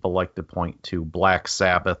do. People like to point to Black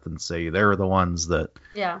Sabbath and say they're the ones that,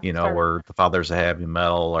 or the fathers of heavy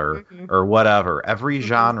metal or whatever. Every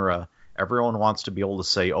genre, everyone wants to be able to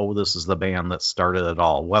say, oh, this is the band that started it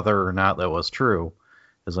all. Whether or not that was true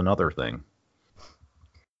is another thing.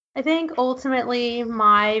 I think ultimately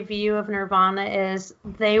my view of Nirvana is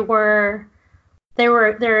they're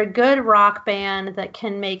a good rock band that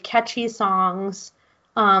can make catchy songs.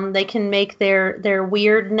 They can make their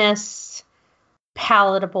weirdness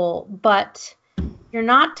palatable, but you're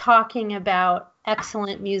not talking about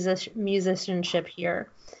excellent musicianship here.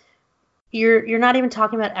 You're not even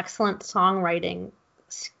talking about excellent songwriting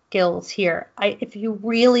skills here. If you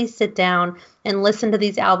really sit down and listen to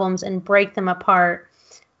these albums and break them apart,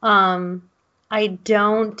 I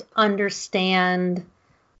don't understand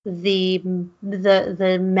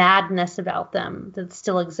the madness about them that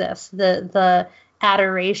still exists. The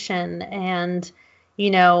adoration and,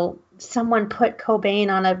 someone put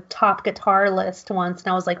Cobain on a top guitar list once,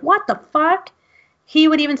 and I was like, what the fuck? He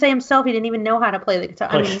would even say himself he didn't even know how to play the guitar.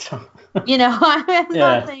 I'm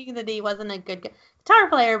not saying that he wasn't a good guitar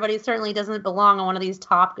player, but he certainly doesn't belong on one of these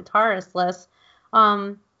top guitarist lists.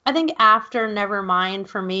 I think after Nevermind,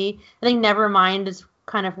 for me, I think Nevermind is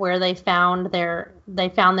kind of where they found their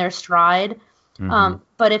stride.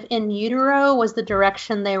 But if In Utero was the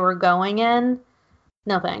direction they were going in,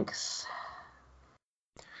 no thanks.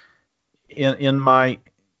 In my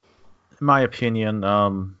opinion,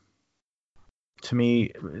 to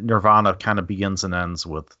me, Nirvana kind of begins and ends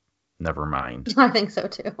with Nevermind. I think so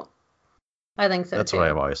too. That's what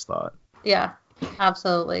I've always thought. Yeah,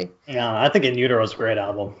 absolutely. Yeah, I think In Utero is a great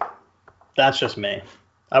album. That's just me.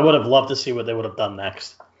 I would have loved to see what they would have done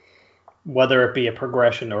next, whether it be a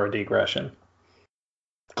progression or a degression.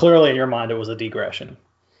 Clearly, in your mind, it was a degression.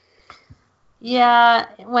 Yeah,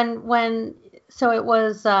 so it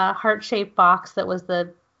was Heart-Shaped Box that was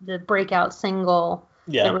the breakout single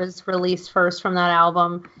that was released first from that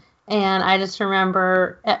album. And I just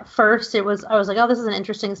remember at first I was like, oh, this is an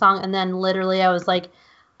interesting song. And then literally I was like,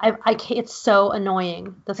 I can't, it's so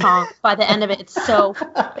annoying, the song. By the end of it, it's so,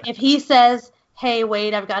 if he says, hey,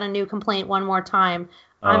 wait, I've got a new complaint one more time,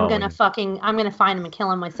 I'm going to find him and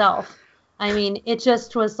kill him myself. I mean, it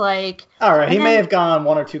just was like. All right, he may have gone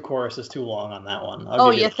one or two choruses too long on that one.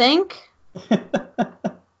 You think?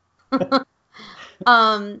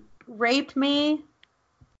 Raped Me,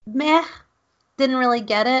 meh, didn't really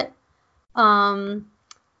get it.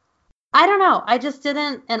 I don't know. I just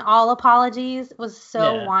didn't. And All Apologies was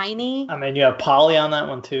so whiny. I mean, you have Polly on that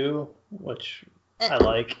one too, which I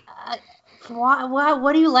like.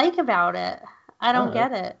 What do you like about it? I don't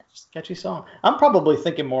get it. Sketchy song. I'm probably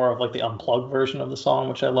thinking more of like the unplugged version of the song,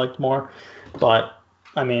 which I liked more. But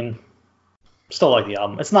I mean, still like the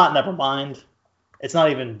album. It's not Nevermind. It's not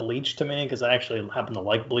even Bleach to me, because I actually happen to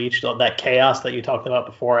like Bleach. That Chaos that you talked about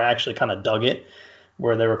before, I actually kind of dug it,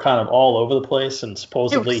 where they were kind of all over the place, and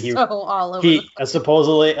supposedly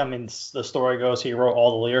supposedly, I mean, the story goes he wrote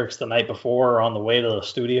all the lyrics the night before or on the way to the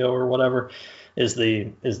studio or whatever, is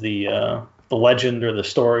the legend or the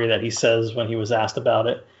story that he says when he was asked about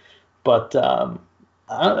it. But I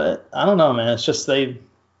don't know, man. It's just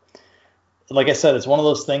like I said, it's one of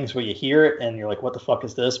those things where you hear it and you're like, what the fuck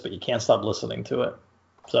is this? But you can't stop listening to it.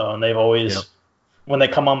 So, and they've always, when they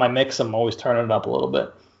come on my mix, I'm always turning it up a little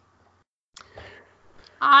bit.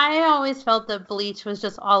 I always felt that Bleach was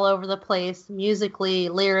just all over the place, musically,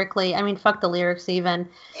 lyrically. I mean, fuck the lyrics even.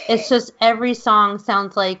 It's just every song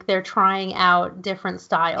sounds like they're trying out different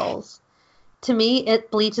styles. To me,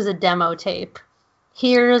 Bleach is a demo tape.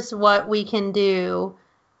 Here's what we can do.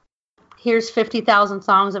 Here's 50,000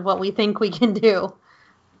 songs of what we think we can do.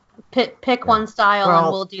 Pick one style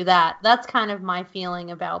and we'll do that. That's kind of my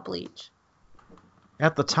feeling about Bleach.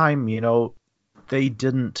 At the time, they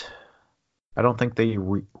didn't. I don't think they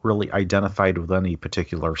really identified with any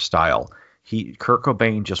particular style. Kurt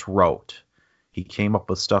Cobain just wrote. He came up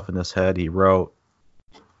with stuff in his head. He wrote,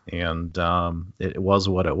 and it was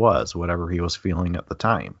what it was, whatever he was feeling at the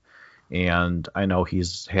time. And I know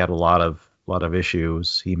he's had a lot of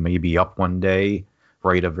issues. He may be up one day,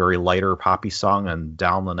 write a very lighter poppy song, and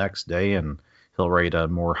down the next day, and he'll write a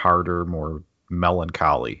more harder, more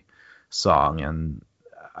melancholy song. And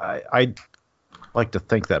I like to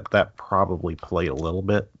think that probably played a little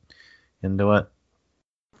bit into it.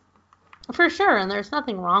 For sure, and there's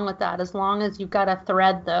nothing wrong with that as long as you've got a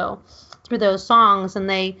thread, though, through those songs and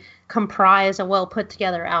they comprise a well put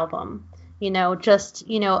together album. Just,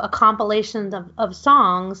 a compilation of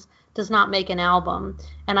songs does not make an album.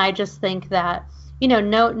 And I just think that,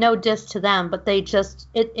 no diss to them, but they just,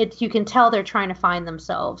 you can tell they're trying to find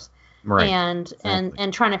themselves. Right.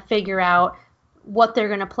 And trying to figure out what they're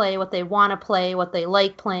going to play, what they want to play, what they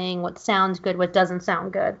like playing, what sounds good, what doesn't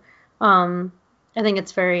sound good. I think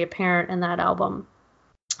it's very apparent in that album.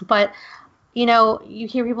 But, you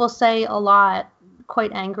hear people say a lot,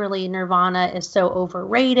 quite angrily, Nirvana is so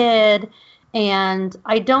overrated. And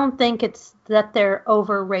I don't think it's that they're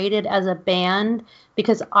overrated as a band,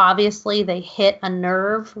 because obviously they hit a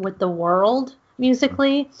nerve with the world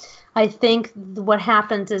musically. I think what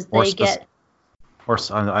happens is they get... Or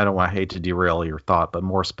I don't want to hate to derail your thought, but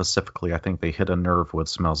more specifically, I think they hit a nerve with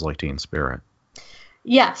Smells Like Teen Spirit.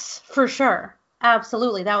 Yes, for sure.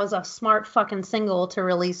 Absolutely. That was a smart fucking single to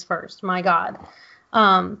release first. My God.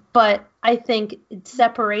 But I think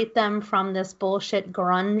separate them from this bullshit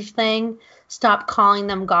grunge thing. Stop calling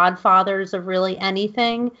them godfathers of really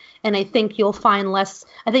anything. And I think you'll find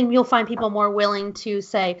people more willing to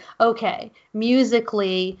say, okay,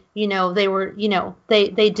 musically, they were,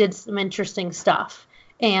 they did some interesting stuff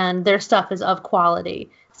and their stuff is of quality.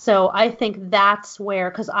 So I think that's where,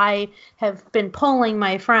 because I have been polling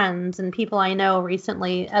my friends and people I know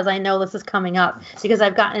recently, as I know this is coming up, because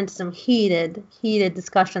I've gotten into some heated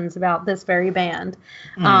discussions about this very band.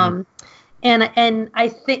 And I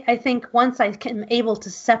think once I am able to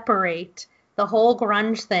separate the whole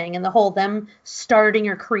grunge thing and the whole them starting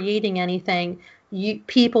or creating anything,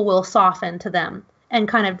 people will soften to them and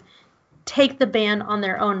kind of take the band on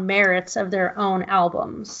their own merits of their own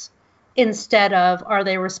albums. Instead of, are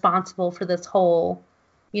they responsible for this whole,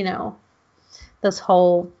 this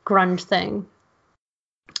whole grunge thing?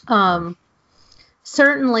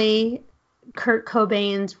 Certainly, Kurt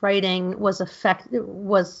Cobain's writing was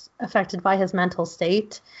affected by his mental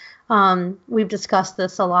state. We've discussed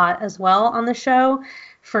this a lot as well on the show.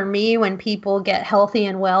 For me, when people get healthy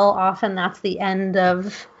and well, often that's the end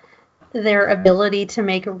of their ability to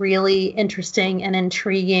make really interesting and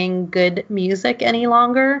intriguing good music any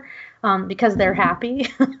longer. Because they're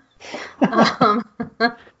happy.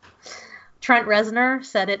 Trent Reznor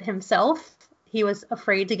said it himself. He was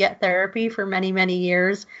afraid to get therapy for many, many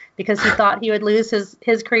years because he thought he would lose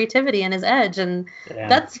his creativity and his edge. And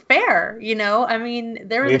that's fair, I mean,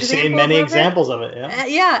 we've seen many examples of it.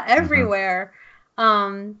 Yeah, everywhere.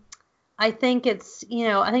 I think it's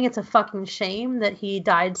a fucking shame that he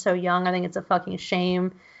died so young. I think it's a fucking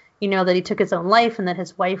shame that he took his own life and that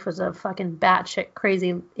his wife was a fucking batshit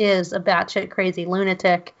crazy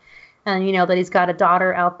lunatic. And, that he's got a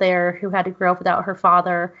daughter out there who had to grow up without her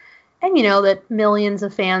father. And, that millions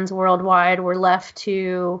of fans worldwide were left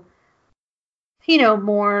to,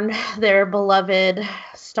 mourn their beloved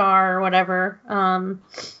star or whatever.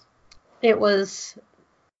 It was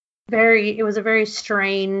a very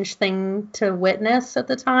strange thing to witness at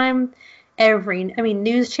the time.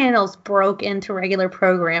 News channels broke into regular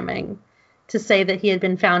programming to say that he had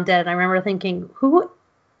been found dead. And I remember thinking,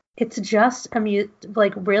 it's just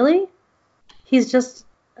really? He's just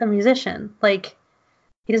a musician.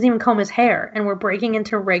 He doesn't even comb his hair, and we're breaking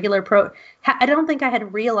into regular I don't think I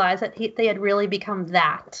had realized that they had really become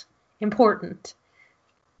that important.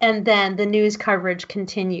 And then the news coverage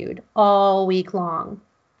continued all week long,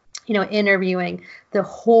 interviewing the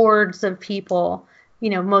hordes of people,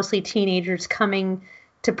 mostly teenagers coming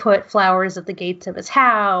to put flowers at the gates of his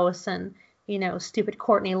house, and, stupid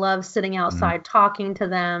Courtney Love sitting outside talking to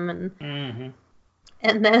them. And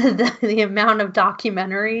and then the amount of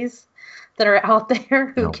documentaries that are out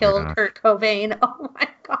there who killed Kurt Cobain. Oh my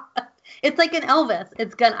God. It's like an Elvis.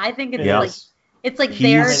 I think it's it's like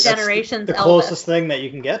their generation's the closest thing that you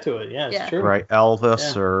can get to it. Yeah, it's true. Right.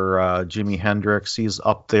 Elvis or Jimi Hendrix. He's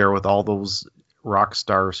up there with all those rock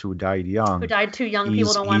stars who died young. Who died too young.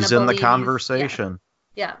 People don't want to believe. He's in the conversation.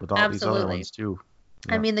 Yeah, with all these other ones too.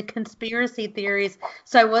 Yeah. I mean, the conspiracy theories.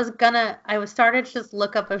 So I was started to just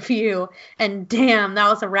look up a few, and damn, that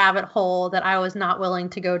was a rabbit hole that I was not willing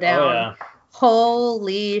to go down. Oh, yeah.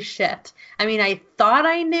 Holy shit. I mean, I thought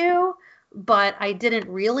I knew, but I didn't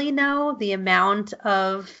really know the amount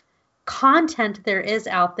of content there is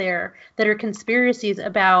out there that are conspiracies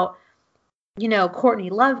about, Courtney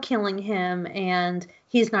Love killing him, and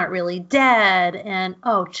he's not really dead, and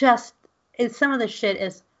some of the shit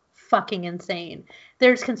is fucking insane.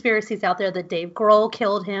 There's conspiracies out there that Dave Grohl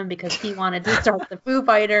killed him because he wanted to start the Foo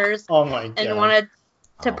Fighters. Oh my God. And wanted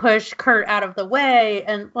to push Kurt out of the way,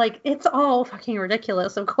 and like it's all fucking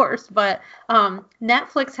ridiculous, of course. But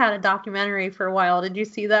Netflix had a documentary for a while. Did you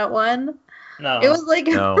see that one? No. It was like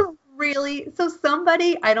No. really. So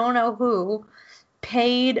somebody, I don't know who,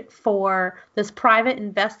 paid for this private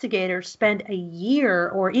investigator to spend a year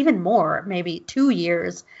or even more, maybe 2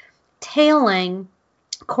 years, tailing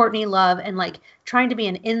Courtney Love and like trying to be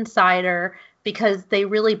an insider because they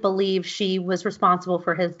really believe she was responsible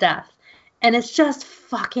for his death. And it's just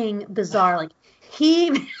fucking bizarre. Like he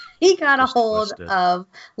got a Just hold twisted. of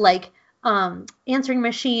like answering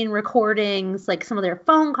machine recordings, like some of their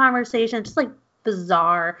phone conversations, just like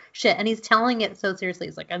bizarre shit. And he's telling it so seriously.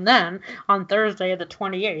 He's like, and then on Thursday the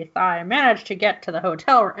 28th, I managed to get to the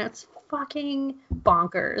hotel room. It's fucking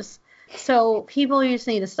bonkers. So people, you just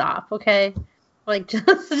need to stop, okay? Like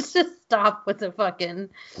just stop with the fucking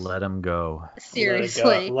Let him go.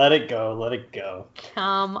 seriously. Let it go.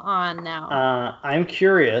 Come on now. I'm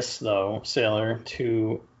curious, though, Sailor,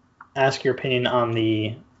 to ask your opinion on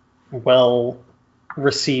the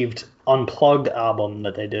well-received Unplugged album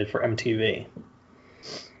that they did for MTV.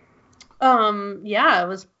 Yeah, it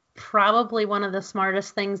was probably one of the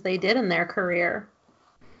smartest things they did in their career.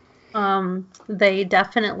 They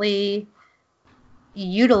definitely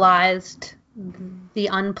utilized the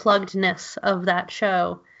unpluggedness of that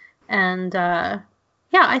show, and yeah,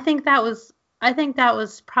 I think that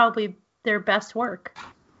was probably their best work,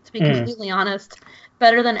 to be completely honest.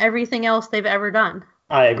 Better than everything else they've ever done.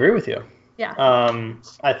 I agree with you. Yeah.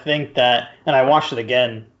 I think that, and I watched it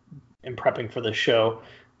again in prepping for this show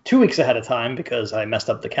 2 weeks ahead of time because I messed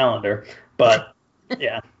up the calendar. But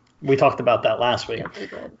yeah, we talked about that last week. Yeah, we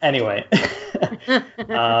did. Anyway,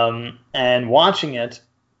 and watching it,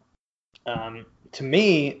 to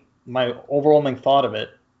me, my overwhelming thought of it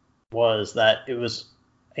was that it was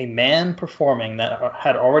a man performing that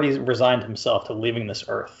had already resigned himself to leaving this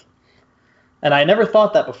earth. And I never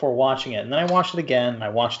thought that before watching it. And then I watched it again, and I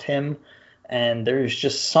watched him, and there's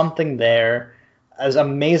just something there. As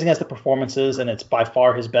amazing as the performance is, and it's by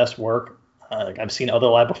far his best work. I've seen other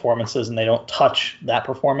live performances, and they don't touch that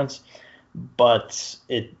performance. But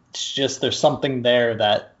it's just, there's something there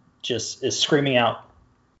that just is screaming out,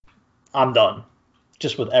 I'm done,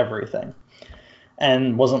 just with everything.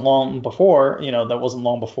 And wasn't long before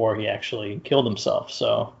he actually killed himself.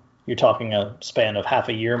 So you're talking a span of half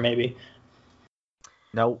a year, maybe.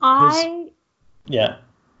 Now, Yeah.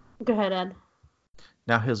 Go ahead, Ed.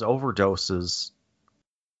 Now his overdoses,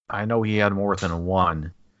 I know he had more than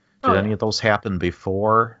one. Did any of those happen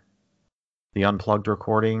before the Unplugged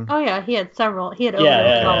recording? Oh yeah, he had several. He had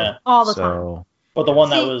Yeah, overdoses all the time. So, But the one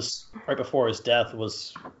that was right before his death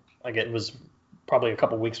was, like, it was probably a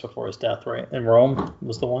couple weeks before his death, right? In Rome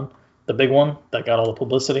was the one, the big one that got all the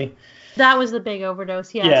publicity. That was the big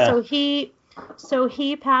overdose, yeah. Yeah. So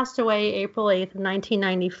he passed away April 8th of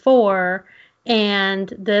 1994,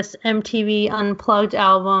 and this MTV Unplugged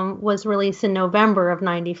album was released in November of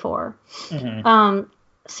 94. Mm-hmm.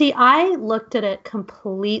 See, I looked at it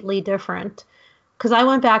completely different because I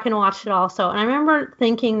went back and watched it also, and I remember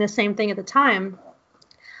thinking the same thing at the time.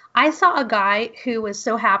 I saw a guy who was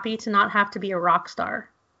so happy to not have to be a rock star.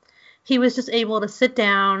 He was just able to sit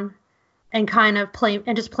down and kind of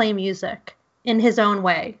play music in his own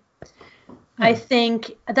way. I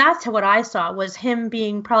think that's what I saw, was him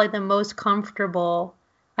being probably the most comfortable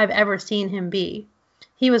I've ever seen him be.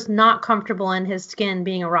 He was not comfortable in his skin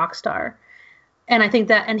being a rock star. And I think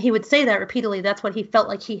that, and he would say that repeatedly, that's what he felt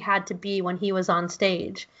like he had to be when he was on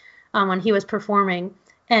stage, when he was performing.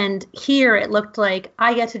 And here it looked like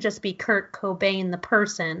I get to just be Kurt Cobain, the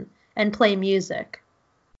person, and play music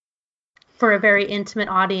for a very intimate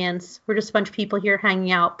audience. We're just a bunch of people here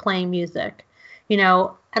hanging out, playing music, you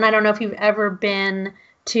know. And I don't know if you've ever been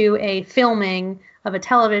to a filming of a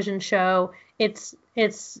television show. It's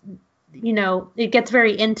you know, it gets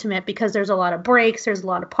very intimate because there's a lot of breaks, there's a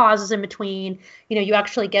lot of pauses in between. You know, you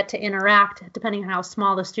actually get to interact, depending on how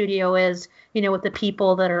small the studio is, you know, with the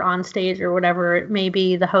people that are on stage or whatever it may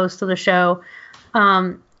be, the host of the show.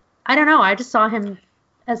 I don't know. I just saw him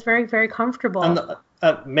as very, very comfortable. And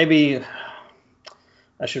maybe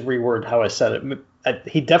I should reword how I said it.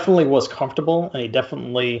 He definitely was comfortable, and he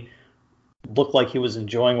definitely looked like he was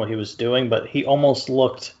enjoying what he was doing, but he almost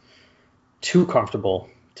looked too comfortable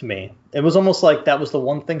to me. It was almost like that was the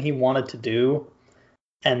one thing he wanted to do,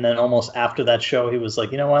 and then almost after that show, he was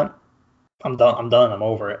like, you know what? I'm done. I'm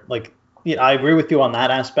over it. Like, yeah, I agree with you on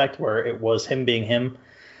that aspect where it was him being him,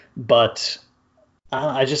 but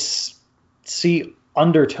I just see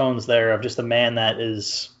undertones there of just a man that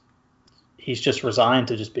he's just resigned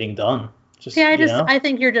to just being done Just, See, you know? I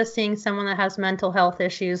think you're just seeing someone that has mental health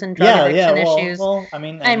issues and drug addiction issues. Well, I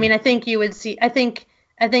mean, I think you would see. I think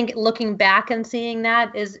looking back and seeing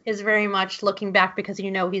that is very much looking back because you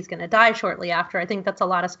know he's going to die shortly after. I think that's a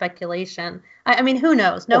lot of speculation. I mean, who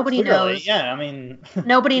knows? Nobody knows. Yeah, I mean,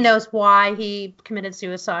 nobody knows why he committed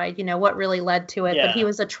suicide. You know what really led to it. Yeah. But he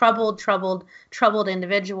was a troubled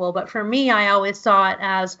individual. But for me, I always saw it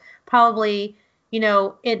as probably, you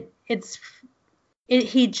know,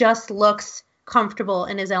 he just looks comfortable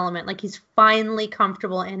in his element. Like he's finally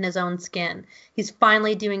comfortable in his own skin. He's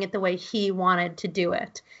finally doing it the way he wanted to do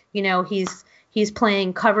it. You know, he's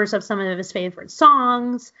playing covers of some of his favorite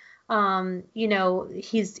songs. You know,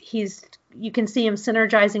 you can see him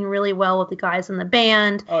synergizing really well with the guys in the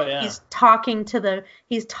band. Oh yeah. He's talking to the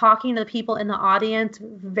people in the audience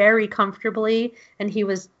very comfortably, and he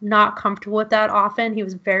was not comfortable with that often. He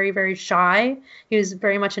was very, very shy. He was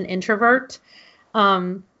very much an introvert.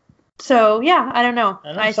 So yeah, I don't know.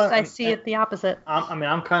 I see it the opposite.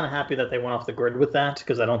 I'm kind of happy that they went off the grid with that,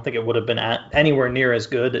 because I don't think it would have been anywhere near as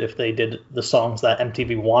good if they did the songs that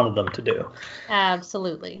MTV wanted them to do.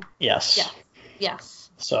 Absolutely. Yes. Yeah. Yes.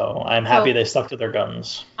 So I'm happy they stuck to their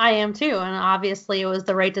guns. I am too, and obviously it was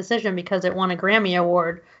the right decision because it won a Grammy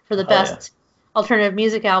Award for the best alternative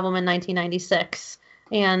music album in 1996,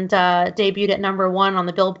 and debuted at #1 on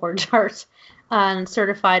the Billboard chart. And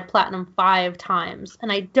certified platinum 5 times. And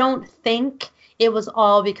I don't think it was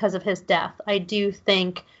all because of his death. I do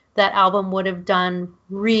think that album would have done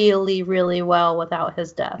really, really well without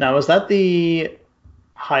his death. Now, is that the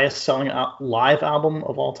highest selling live album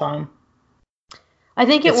of all time? I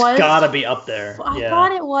think it was. It's got to be up there. I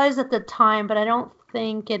thought it was at the time, but I don't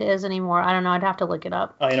think it is anymore. I don't know. I'd have to look it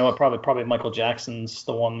up. Oh, you know what? Probably Michael Jackson's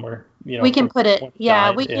the one where, you know. We can put it.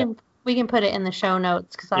 Yeah, died. we can put it in the show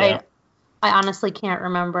notes because I honestly can't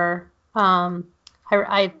remember.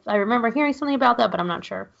 I remember hearing something about that, but I'm not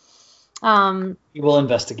sure. We will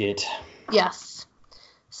investigate. Yes.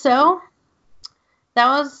 So that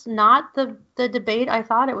was not the debate I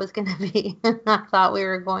thought it was going to be. I thought we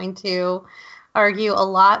were going to argue a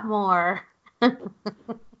lot more.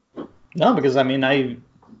 No, because I mean, I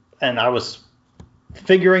was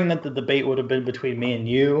figuring that the debate would have been between me and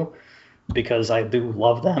you, because I do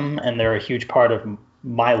love them and they're a huge part of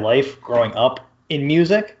my life growing up in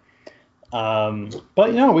music. But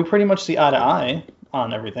you know, we pretty much see eye to eye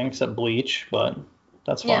on everything except Bleach, but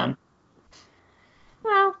that's fine.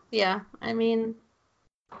 Well, yeah. I mean,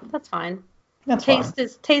 that's fine. That's taste fine.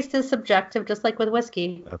 Taste is subjective, just like with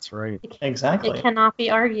whiskey. That's right. Exactly. It cannot be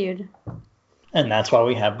argued. And that's why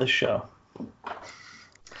we have this show.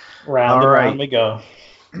 Round and round we go.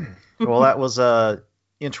 Well, that was a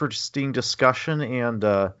interesting discussion and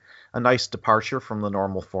a nice departure from the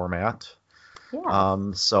normal format. Yeah.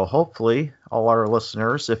 So hopefully, all our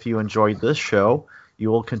listeners, if you enjoyed this show, you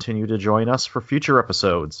will continue to join us for future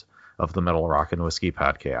episodes of the Metal Rock and Whiskey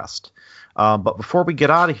podcast. But before we get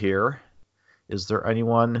out of here, is there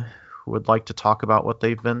anyone who would like to talk about what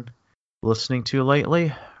they've been listening to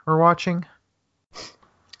lately or watching?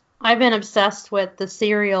 I've been obsessed with the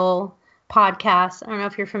Serial podcast. I don't know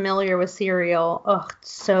if you're familiar with Serial. Oh,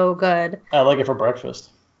 it's so good. I like it for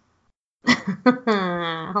breakfast.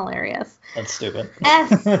 Hilarious. That's stupid.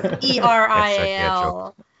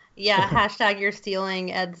 SERIAL. Yeah, hashtag you're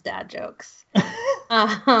stealing Ed's dad jokes.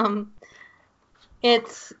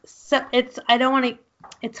 It's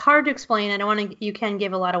hard to explain. I don't want to. You can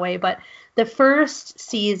give a lot away, but the first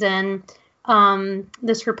season,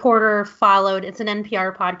 this reporter followed. It's an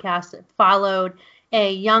NPR podcast. It followed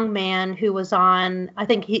a young man who was on. I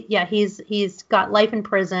think he's got life in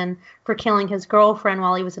prison for killing his girlfriend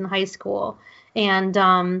while he was in high school, and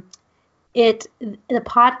the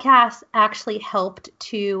podcast actually helped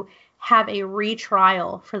to have a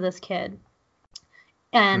retrial for this kid.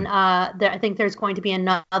 And I think there's going to be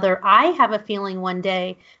another. I have a feeling one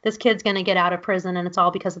day this kid's going to get out of prison, and it's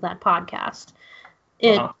all because of that podcast.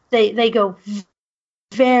 They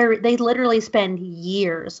literally spend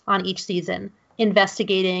years on each season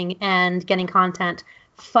investigating and getting content.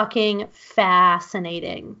 Fucking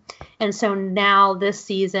fascinating. And so now this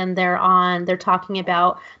season they're talking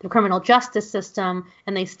about the criminal justice system,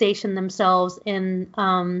 and they station themselves in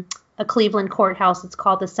a Cleveland courthouse. It's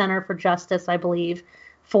called the Center for Justice, I believe,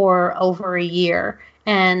 for over a year.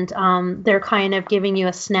 And they're kind of giving you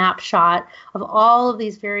a snapshot of all of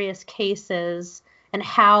these various cases and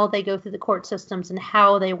how they go through the court systems and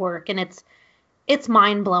how they work. And it's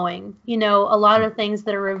mind-blowing. You know, a lot of things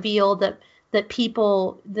that are revealed that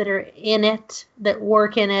people that are in it, that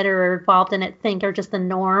work in it or are involved in it, think are just the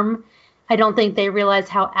norm. I don't think they realize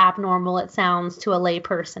how abnormal it sounds to a lay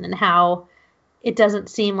person and how it doesn't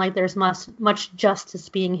seem like there's much justice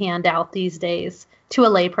being handed out these days to a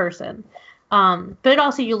lay person. But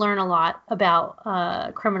also you learn a lot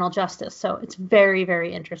about criminal justice, so it's very,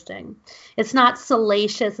 very interesting. It's not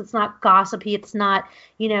salacious, it's not gossipy, it's not,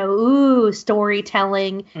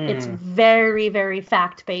 storytelling. It's very, very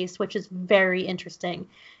fact-based, which is very interesting.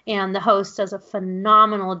 And the host does a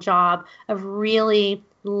phenomenal job of really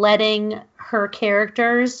letting her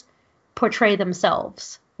characters portray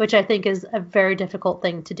themselves, which I think is a very difficult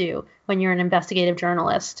thing to do when you're an investigative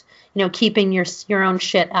journalist, keeping your own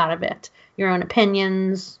shit out of it. Your own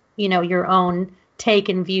opinions, your own take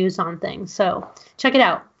and views on things. So check it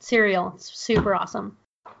out. Serial. It's super awesome.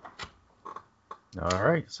 All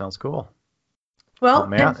right. Sounds cool. Well,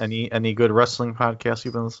 Matt, any good wrestling podcasts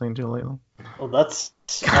you've been listening to lately? Well, that's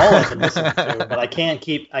all I've been listening to, but I can't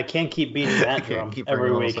keep beating that drum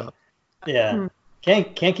every week. Yeah.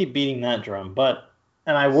 Can't keep beating that drum.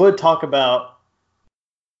 And I would talk about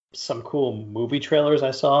some cool movie trailers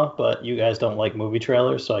I saw, but you guys don't like movie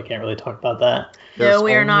trailers, so I can't really talk about that. No,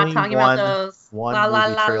 we are not talking about those. One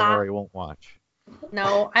movie trailer I won't watch.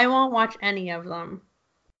 No, I won't watch any of them.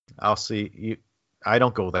 I'll see. I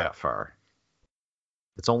don't go that far.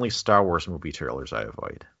 It's only Star Wars movie trailers I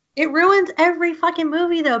avoid. It ruins every fucking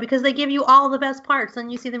movie, though, because they give you all the best parts,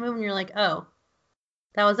 and you see the movie and you're like, oh,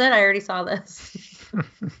 that was it? I already saw this.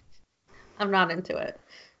 I'm not into it.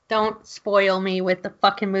 Don't spoil me with the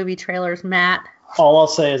fucking movie trailers, Matt. All I'll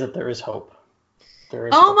say is that there is hope. There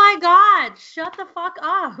is hope. Hope. My God! Shut the fuck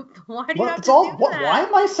up! Why do you have to do that? Why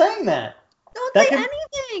am I saying that? Don't say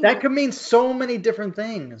anything. That could mean so many different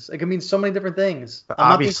things. It could mean so many different things. But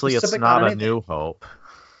obviously, it's not a New Hope.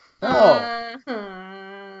 No.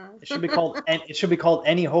 It should be called. It should be called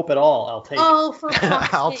Any Hope at All. I'll take. Oh, for fuck's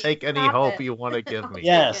sake, I'll take any hope you want to give me.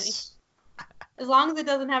 Yes. As long as it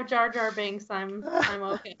doesn't have Jar Jar Binks, I'm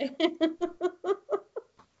okay.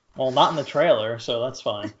 Well, not in the trailer, so that's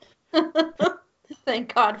fine.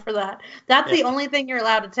 Thank God for that. That's the only thing you're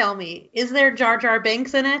allowed to tell me. Is there Jar Jar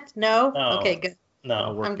Binks in it? No? Okay, good.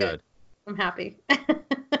 No, we're good. I'm happy.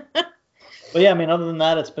 But yeah, I mean, other than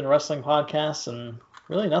that, it's been wrestling podcasts and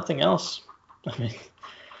really nothing else. I mean,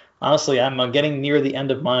 honestly, I'm getting near the end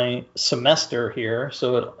of my semester here,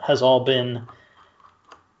 so it has all been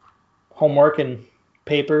homework and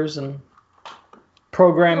papers and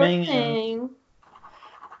programming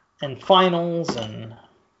and finals and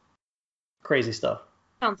crazy stuff.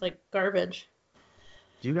 Sounds like garbage.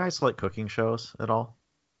 Do you guys like cooking shows at all?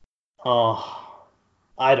 Oh,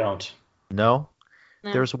 I don't. No?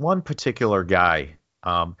 There's one particular guy.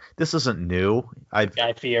 This isn't new. I've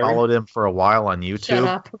followed him for a while on YouTube. Shut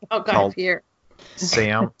up about Guy Fieri.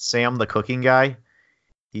 Sam the Cooking Guy.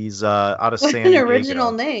 He's out of San Diego. An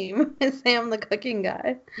original name is Sam the Cooking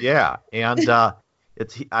Guy. Yeah, and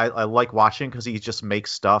I like watching because he just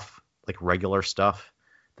makes stuff, like regular stuff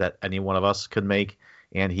that any one of us could make,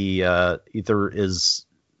 and he either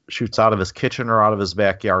shoots out of his kitchen or out of his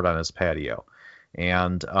backyard on his patio,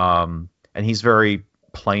 and he's very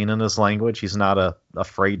plain in his language. He's not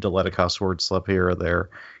afraid to let a cuss word slip here or there,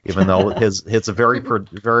 even though it's a very good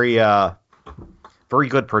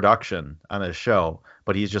production on his show.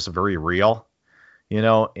 But he's just very real,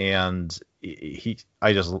 and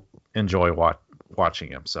I just enjoy watching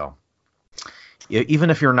him. So even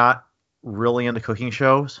if you're not really into cooking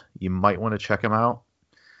shows, you might want to check him out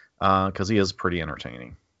because he is pretty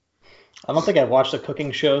entertaining. I don't think I've watched a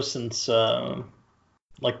cooking show since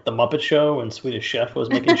like the Muppet Show when Swedish Chef was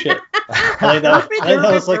making shit. I think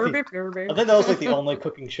that was like the only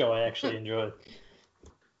cooking show I actually enjoyed.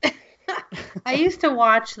 I used to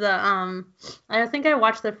watch I think I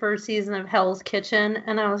watched the first season of Hell's Kitchen,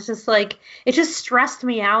 and I was just like, it just stressed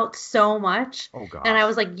me out so much. Oh, God. And I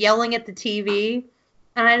was like yelling at the TV,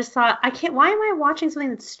 and I just thought, why am I watching something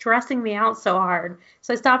that's stressing me out so hard?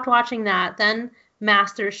 So I stopped watching that. Then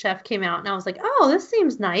Master Chef came out, and I was like, oh, this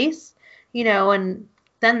seems nice, and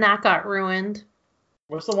then that got ruined.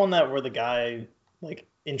 What's the one where the guy like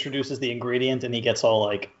introduces the ingredient and he gets all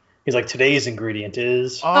like, he's like, today's ingredient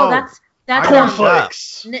is that's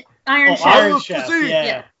cornflakes. Iron Chef. Iron Chef.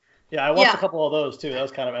 Yeah, I watched a couple of those too. That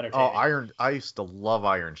was kind of entertaining. I used to love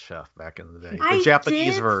Iron Chef back in the day. The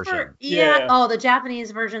Japanese version. Oh, the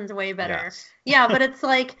Japanese version's way better. Yes. Yeah, but it's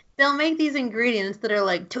like they'll make these ingredients that are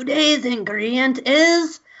like, today's ingredient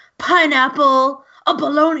is pineapple, a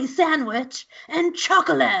bologna sandwich, and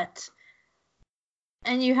chocolate.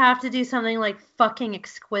 And you have to do something like fucking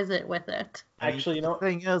exquisite with it. Actually, the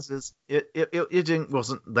thing is it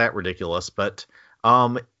wasn't that ridiculous, but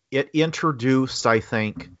it introduced, I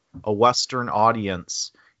think, a Western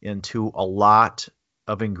audience into a lot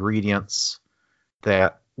of ingredients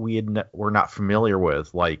that we're not familiar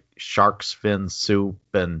with, like shark's fin soup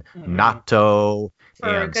and Mhm. natto For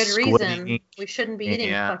a and good squid reason. ink. We shouldn't be eating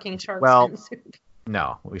and- fucking shark's well, fin soup.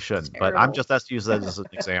 No, we shouldn't. But Terrible. I'm just that's used as an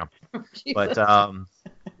example. Jesus. But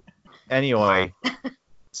anyway,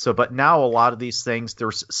 but now a lot of these things,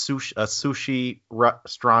 there's a sushi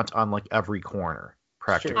restaurant on like every corner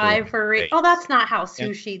practically. Ivory. Oh, that's not how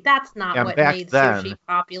sushi. That's not and what back made then- sushi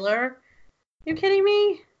popular. You kidding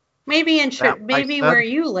me? Maybe in maybe where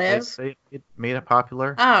you I live. say it made it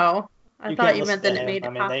popular. Oh, I You thought can't you listen meant to that it him. made I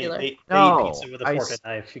it mean, popular. They No, eat pizza with a I fork s- and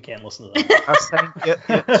knife. You can't listen to them.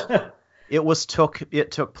 I was saying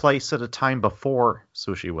it took place at a time before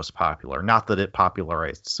sushi was popular. Not that it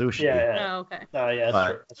popularized sushi. Yeah. Oh, okay. Yeah,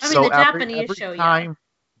 that's true. I mean, So the Japanese every show, yeah. time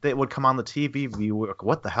they would come on the TV, we were like,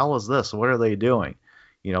 what the hell is this? What are they doing?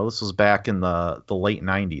 You know, this was back in the late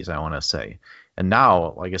 90s, I want to say. And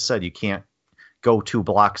now, like I said, you can't go 2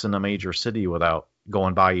 blocks in a major city without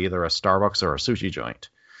going by either a Starbucks or a sushi joint.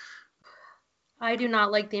 I do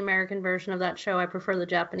not like the American version of that show. I prefer the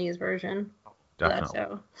Japanese version of that Definitely.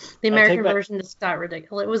 show. The American back- version just got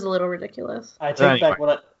ridiculous. It was a little ridiculous. I take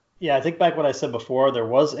Anyway. back what I said before. There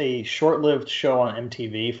was a short-lived show on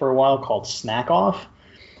MTV for a while called Snack Off,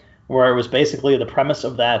 where it was basically the premise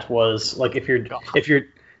of that was like if you're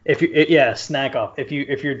Snack Off. If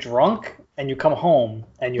you're drunk and you come home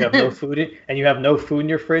and you have no food in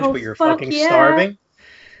your fridge, Oh, but you're fuck fucking yeah. starving,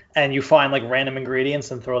 and you find like random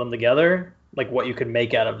ingredients and throw them together, like what you could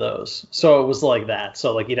make out of those. So it was like that.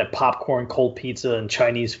 So like you'd have popcorn, cold pizza, and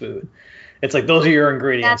Chinese food. It's like those are your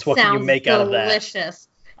ingredients. That What can you sounds make out of that? delicious.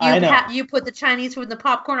 I know. You put the Chinese food and the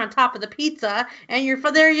popcorn on top of the pizza, and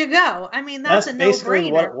there you go. I mean, that's a basically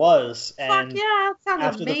no-brainer. what it was. Fuck And yeah, that sounds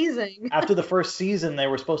after the- amazing. after the first season, they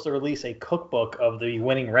were supposed to release a cookbook of the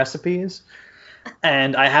winning recipes,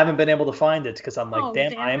 and I haven't been able to find it because I'm like, Oh,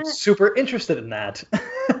 damn, damn I am it. super interested in that.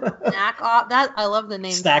 Snack off. That I love the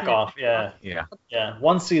name. Snack Off, yeah, Yeah.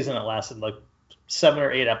 One season it lasted like 7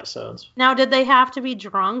 or 8 episodes. Now, did they have to be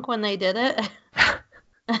drunk when they did it?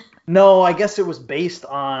 No, I guess it was based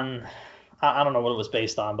on, I don't know what it was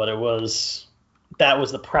based on, but that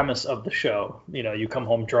was the premise of the show. You know, you come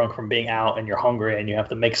home drunk from being out and you're hungry and you have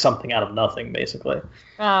to make something out of nothing, basically.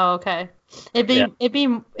 Oh, okay. It'd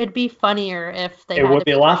be funnier if they. It had would to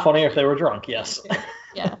be a lot drunk. funnier if they were drunk, yes.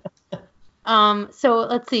 Yeah. So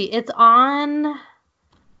let's see. It's on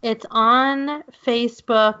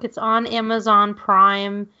Facebook. It's on Amazon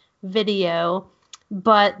Prime Video,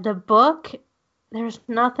 but the book, there's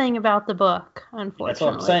nothing about the book, unfortunately. That's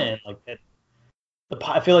what I'm saying. Like,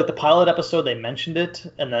 I feel like the pilot episode they mentioned it,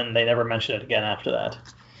 and then they never mentioned it again after that.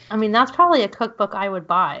 I mean, that's probably a cookbook I would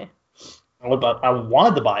buy. I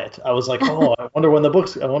wanted to buy it. I was like, oh, I wonder when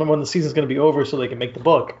the season's going to be over so they can make the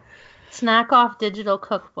book. Snack Off Digital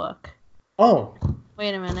Cookbook. Oh,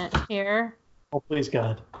 Wait a minute here. oh, please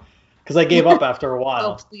God, because I gave up after a Oh,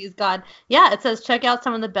 while. please God. Yeah, it says check out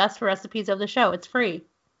some of the best recipes of the show. It's free.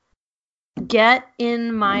 Get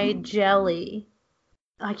in my jelly.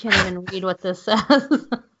 I can't even read what this says.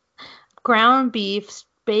 Ground beef,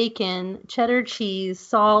 bacon, cheddar cheese,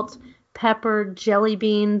 salt, pepper, jelly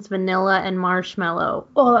beans, vanilla, and marshmallow.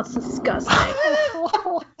 Oh, that's disgusting.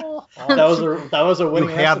 That was a You winning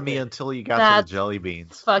had recipe. me until you got to That's the jelly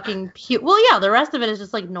beans. Fucking cute. Well, yeah, the rest of it is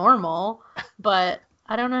just like normal, but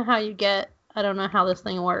I don't know how this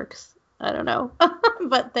thing works. I don't know.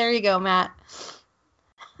 But there you go, Matt.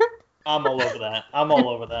 I'm all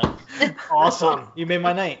over that. Awesome. You made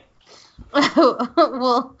my night.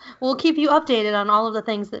 We'll keep you updated on all of the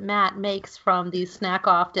things that Matt makes from the Snack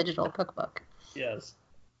Off digital cookbook. Yes.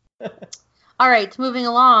 All right, moving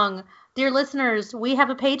along. Dear listeners, we have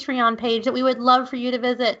a Patreon page that we would love for you to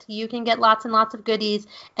visit. You can get lots and lots of goodies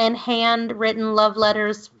and handwritten love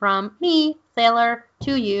letters from me, Sailor,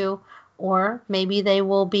 to you. Or maybe they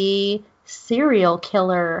will be serial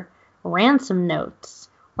killer ransom notes.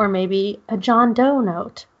 Or maybe a John Doe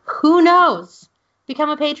note. Who knows? Become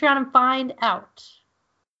a Patreon and find out.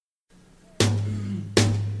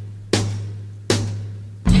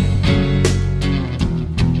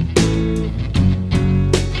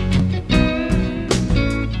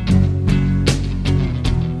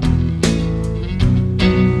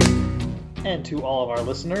 And to all of our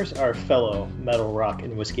listeners, our fellow metal, rock,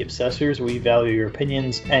 and whiskey obsessors, we value your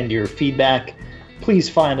opinions and your feedback. Please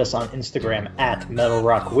find us on Instagram at Metal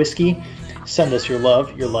Rock Whiskey. Send us your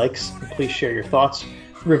love, your likes, and please share your thoughts,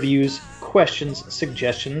 reviews, questions,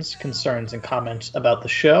 suggestions, concerns, and comments about the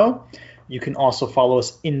show. You can also follow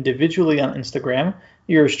us individually on Instagram.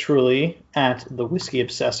 Yours truly at The Whiskey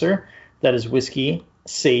Obsessor. That is whiskey,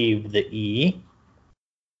 save the E.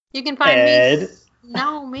 You can find Ed. me.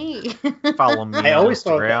 No, me. Follow me I on always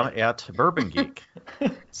thought Instagram at Bourbon Geek.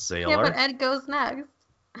 Sailor. Yeah, but Ed goes next.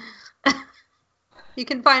 You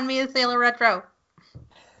can find me as Sailor Retro.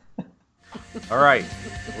 All right.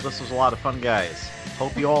 Well, this was a lot of fun, guys.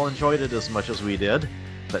 Hope you all enjoyed it as much as we did.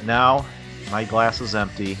 But now, my glass is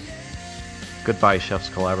empty. Goodbye, Chef's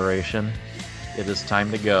Collaboration. It is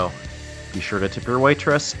time to go. Be sure to tip your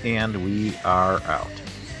waitress, and we are out.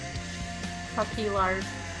 Fuck you, Lars.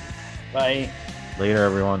 Bye. Later,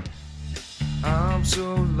 everyone. I'm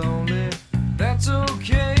so lonely, that's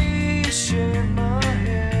okay. Shake my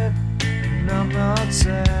head, and I'm not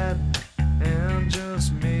sad. And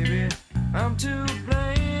just maybe I'm too